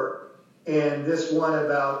 24. And this one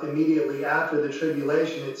about immediately after the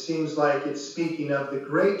tribulation, it seems like it's speaking of the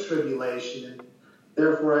great tribulation.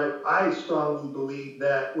 Therefore, I strongly believe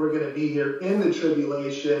that we're going to be here in the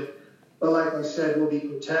tribulation, but like I said, we'll be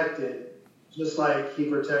protected, just like he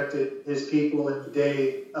protected his people in the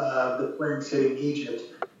day of the plagues hitting Egypt.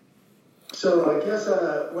 So I guess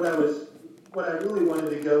what I really wanted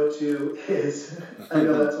to go to is, I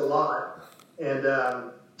know that's a lot, and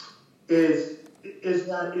is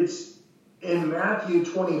that it's in Matthew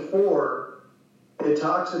 24, it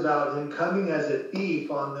talks about him coming as a thief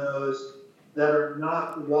on those that are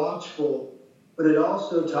not watchful, but it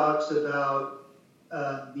also talks about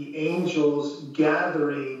the angels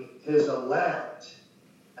gathering his elect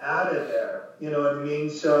out of there. You know what I mean?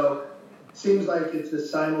 So it seems like it's a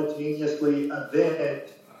simultaneously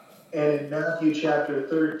event. And in Matthew chapter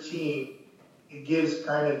 13, it gives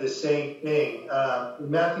kind of the same thing.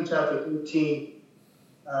 In Matthew chapter 13,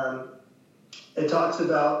 it talks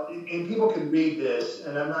about, and people can read this,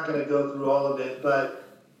 and I'm not going to go through all of it, but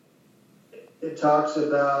it talks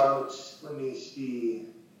about, let me see,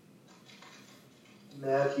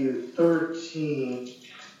 Matthew 13,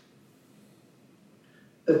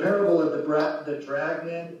 the parable of the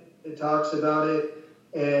dragnet, it talks about it,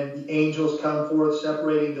 and the angels come forth,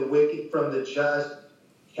 separating the wicked from the just,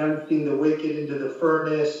 casting the wicked into the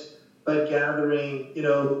furnace, but gathering,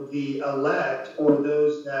 the elect, or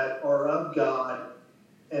those that are of God.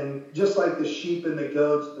 And just like the sheep and the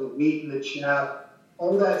goats, the wheat and the chaff,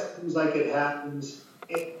 all that seems like it happens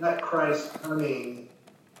at Christ's coming.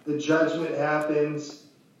 The judgment happens,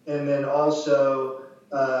 and then also,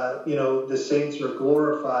 the saints are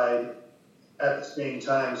glorified at the same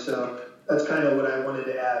time. So that's kind of what I wanted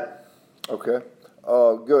to add. Okay.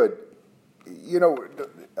 Good.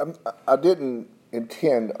 I didn't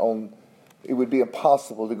intend on, it would be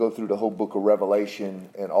impossible to go through the whole book of Revelation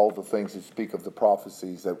and all the things that speak of the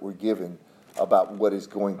prophecies that were given about what is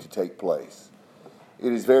going to take place.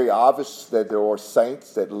 It is very obvious that there are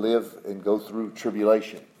saints that live and go through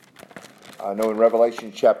tribulation. I know in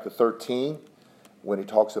Revelation chapter 13, when he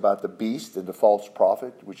talks about the beast and the false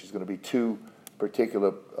prophet, which is going to be two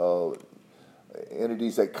particular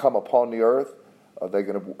entities that come upon the earth, they're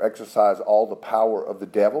going to exercise all the power of the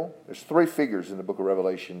devil. There's three figures in the book of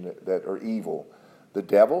Revelation that are evil: the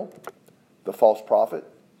devil, the false prophet,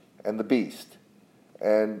 and the beast.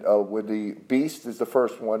 And when the beast is the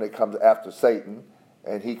first one that comes after Satan,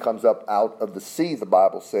 and he comes up out of the sea, the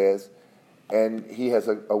Bible says, and he has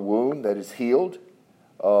a wound that is healed,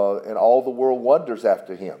 and all the world wonders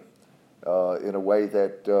after him in a way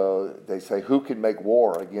that they say, who can make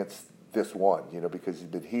war against this one? Because he's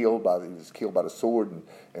been healed, he was killed by the sword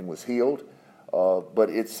and was healed. But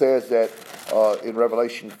it says that in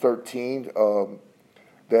Revelation 13,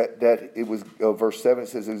 that it was, verse 7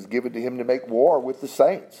 says, it was given to him to make war with the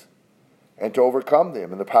saints and to overcome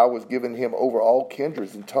them. And the power was given him over all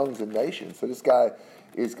kindreds and tongues and nations. So this guy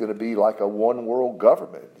is going to be like a one world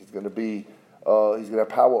government. He's going to have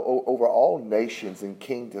power over all nations and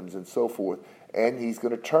kingdoms and so forth. And he's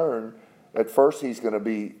going to turn, at first he's going to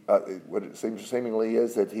be, what it seemingly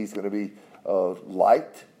is, that he's going to be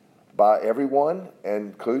liked by everyone,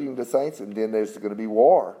 including the saints. And then there's going to be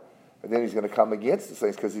war. And then he's going to come against the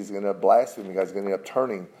saints because he's going to blaspheme. The guy's going to end up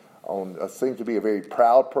turning on, seems to be a very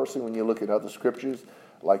proud person when you look at other scriptures,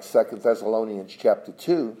 like 2 Thessalonians chapter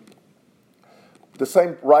 2. The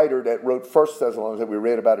same writer that wrote 1 Thessalonians that we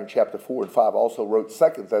read about in chapter 4 and 5 also wrote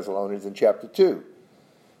 2 Thessalonians in chapter 2.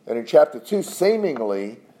 And in chapter 2,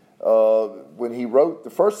 seemingly, when he wrote the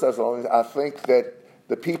 1 Thessalonians, I think that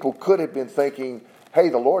the people could have been thinking, hey,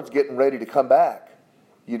 the Lord's getting ready to come back.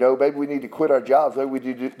 Maybe we need to quit our jobs. Maybe we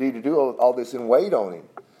need to do all this and wait on him.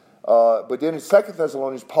 But then in 2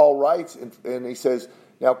 Thessalonians, Paul writes, and he says,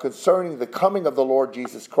 now concerning the coming of the Lord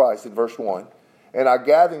Jesus Christ, in verse 1, and our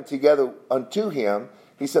gathering together unto him,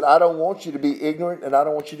 he said, I don't want you to be ignorant, and I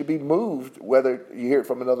don't want you to be moved, whether you hear it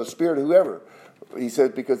from another spirit or whoever. He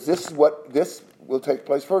says, because this will take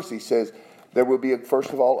place first. He says, there will be,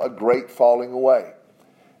 first of all, a great falling away.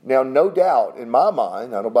 Now, no doubt, in my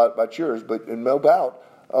mind, I don't know about yours, but in no doubt,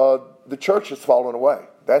 the church has fallen away.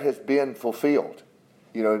 That has been fulfilled.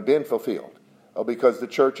 Because the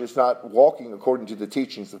church is not walking according to the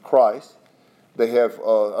teachings of Christ. They have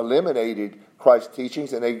eliminated Christ's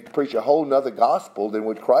teachings, and they preach a whole nother gospel than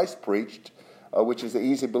what Christ preached, which is the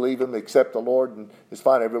easy believe him, accept the Lord, and it's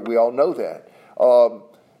fine. We all know that.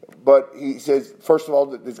 But he says, first of all,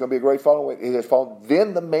 that there's going to be a great falling away. It has fallen.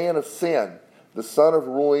 Then the man of sin, the son of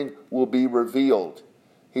ruin, will be revealed.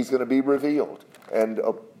 He's going to be revealed, and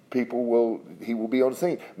he will be on the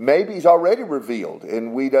scene. Maybe he's already revealed,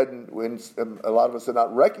 and a lot of us are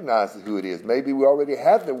not recognizing who it is. Maybe we already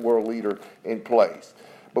have the world leader in place.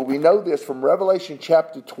 But we know this from Revelation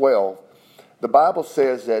chapter 12, the Bible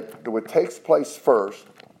says that what takes place first,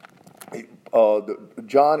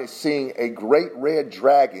 John is seeing a great red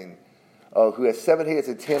dragon who has 7 heads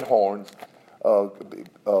and 10 horns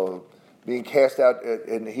being cast out,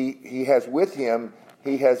 and he has with him,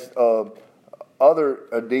 he has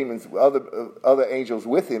other demons, other angels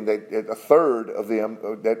with him, a third of them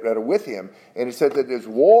that are with him. And it said that there's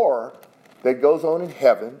war that goes on in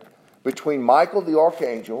heaven between Michael the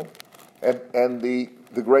archangel and the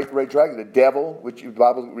great red dragon, the devil, which the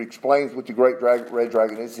Bible explains what the great red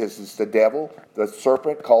dragon is. It's the devil, the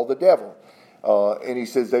serpent called the devil. And he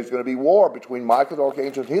says there's going to be war between Michael the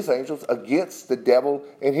archangel and his angels against the devil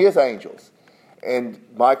and his angels. And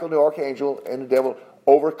Michael the archangel and the devil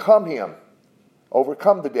overcome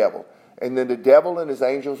the devil. And then the devil and his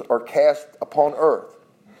angels are cast upon earth.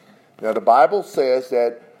 Now the Bible says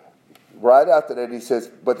that right after that, he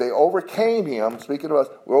says, but they overcame him, speaking of us,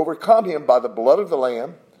 we overcome him by the blood of the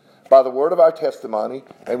Lamb, by the word of our testimony,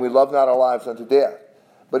 and we love not our lives unto death.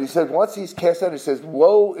 But he says, once he's cast out, he says,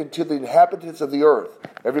 woe unto the inhabitants of the earth.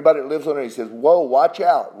 Everybody that lives on it, he says, woe, watch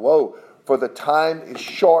out, woe, for the time is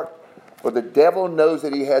short, for the devil knows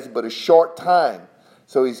that he has but a short time.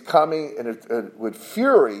 So he's coming with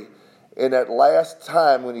fury in that last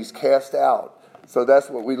time when he's cast out. So that's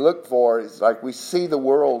what we look for. Is like we see the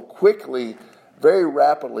world quickly, very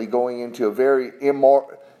rapidly going into a very immoral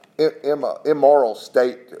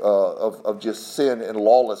state of just sin and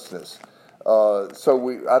lawlessness.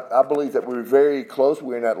 So I believe that we're very close.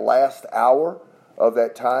 We're in that last hour of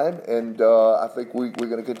that time, and I think we're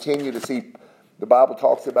going to continue to see. The Bible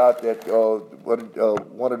talks about that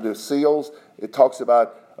one of the seals. It talks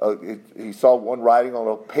about he saw one riding on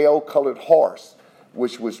a pale-colored horse,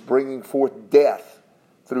 which was bringing forth death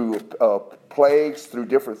through plagues, through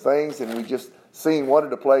different things. And we just seen one of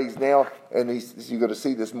the plagues now, and you're going to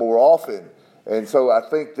see this more often. And so I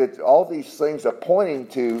think that all these things are pointing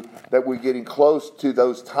to that we're getting close to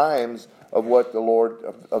those times of what the Lord,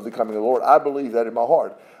 of the coming of the Lord. I believe that in my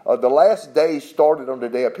heart. The last day started on the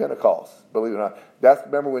day of Pentecost, believe it or not.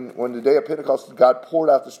 Remember when the day of Pentecost, God poured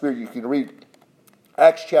out the Spirit. You can read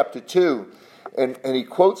Acts chapter 2, and he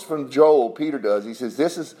quotes from Joel, Peter does. He says,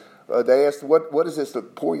 this is, they asked, what is this, the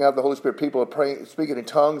pouring out of the Holy Spirit? People are praying, speaking in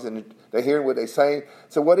tongues, and they're hearing what they're saying.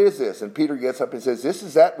 So what is this? And Peter gets up and says, this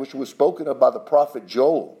is that which was spoken of by the prophet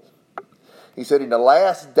Joel. He said, in the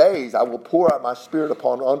last days I will pour out my Spirit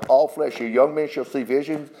upon all flesh. Your young men shall see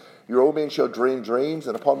visions, your old men shall dream dreams,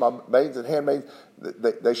 and upon my maidens and handmaids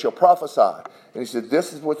they shall prophesy. And he said,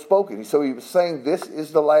 this is what's spoken. So he was saying this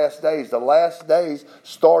is the last days. The last days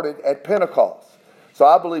started at Pentecost. So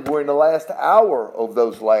I believe we're in the last hour of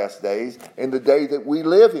those last days, in the day that we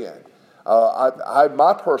live in.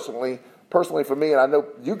 Personally for me, and I know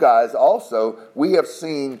you guys also, we have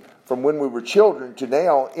seen from when we were children to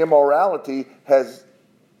now, immorality has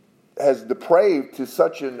depraved to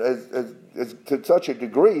such a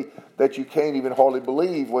degree that you can't even hardly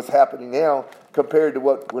believe what's happening now compared to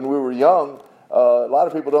what when we were young. A lot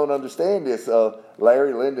of people don't understand this.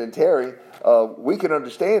 Larry, Linda, and Terry, we can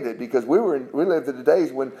understand it because we lived in the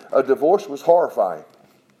days when a divorce was horrifying,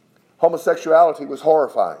 homosexuality was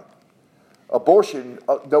horrifying, abortion,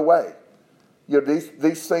 no way. You know,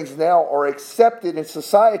 these things now are accepted in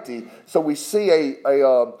society, so we see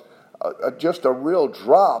just a real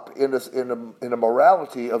drop in the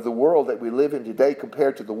morality of the world that we live in today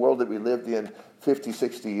compared to the world that we lived in 50,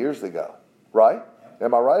 60 years ago. Right?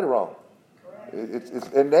 Am I right or wrong?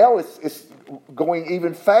 And now it's going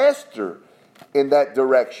even faster in that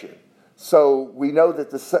direction. So we know that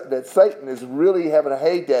that Satan is really having a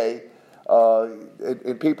heyday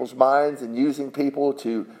in people's minds and using people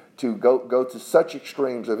to go to such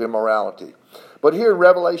extremes of immorality. But here in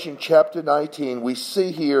Revelation chapter 19, we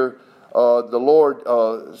see here the Lord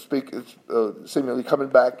seemingly coming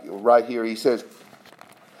back right here. He says,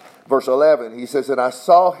 verse 11, he says, and I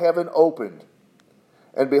saw heaven opened,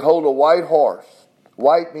 and behold, a white horse.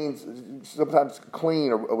 White means sometimes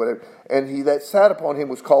clean or whatever. And he that sat upon him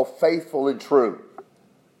was called Faithful and True.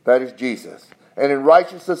 That is Jesus. And in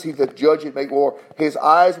righteousness he that judgeth and make war. His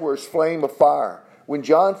eyes were as flame of fire. When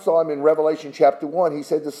John saw him in Revelation chapter 1, he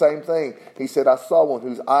said the same thing. He said, I saw one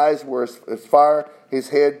whose eyes were as fire, his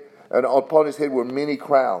head, and upon his head were many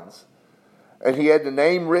crowns. And he had the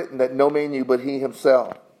name written that no man knew but he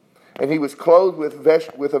himself. And he was clothed with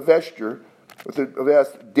a vesture, with a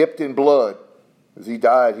vest dipped in blood. As he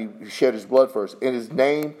died, he shed his blood for us. And his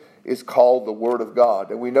name is called the Word of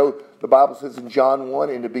God. And we know the Bible says in John 1,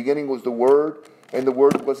 in the beginning was the Word, and the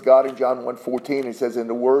Word was God. In John 1:14, it says, and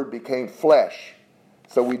the Word became flesh.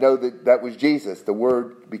 So we know that was Jesus. The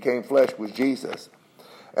Word became flesh was Jesus.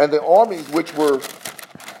 And the armies which were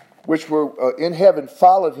which were in heaven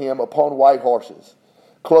followed him upon white horses,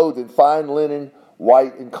 clothed in fine linen,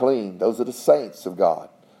 white and clean. Those are the saints of God.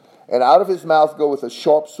 And out of his mouth goeth a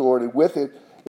sharp sword, and with it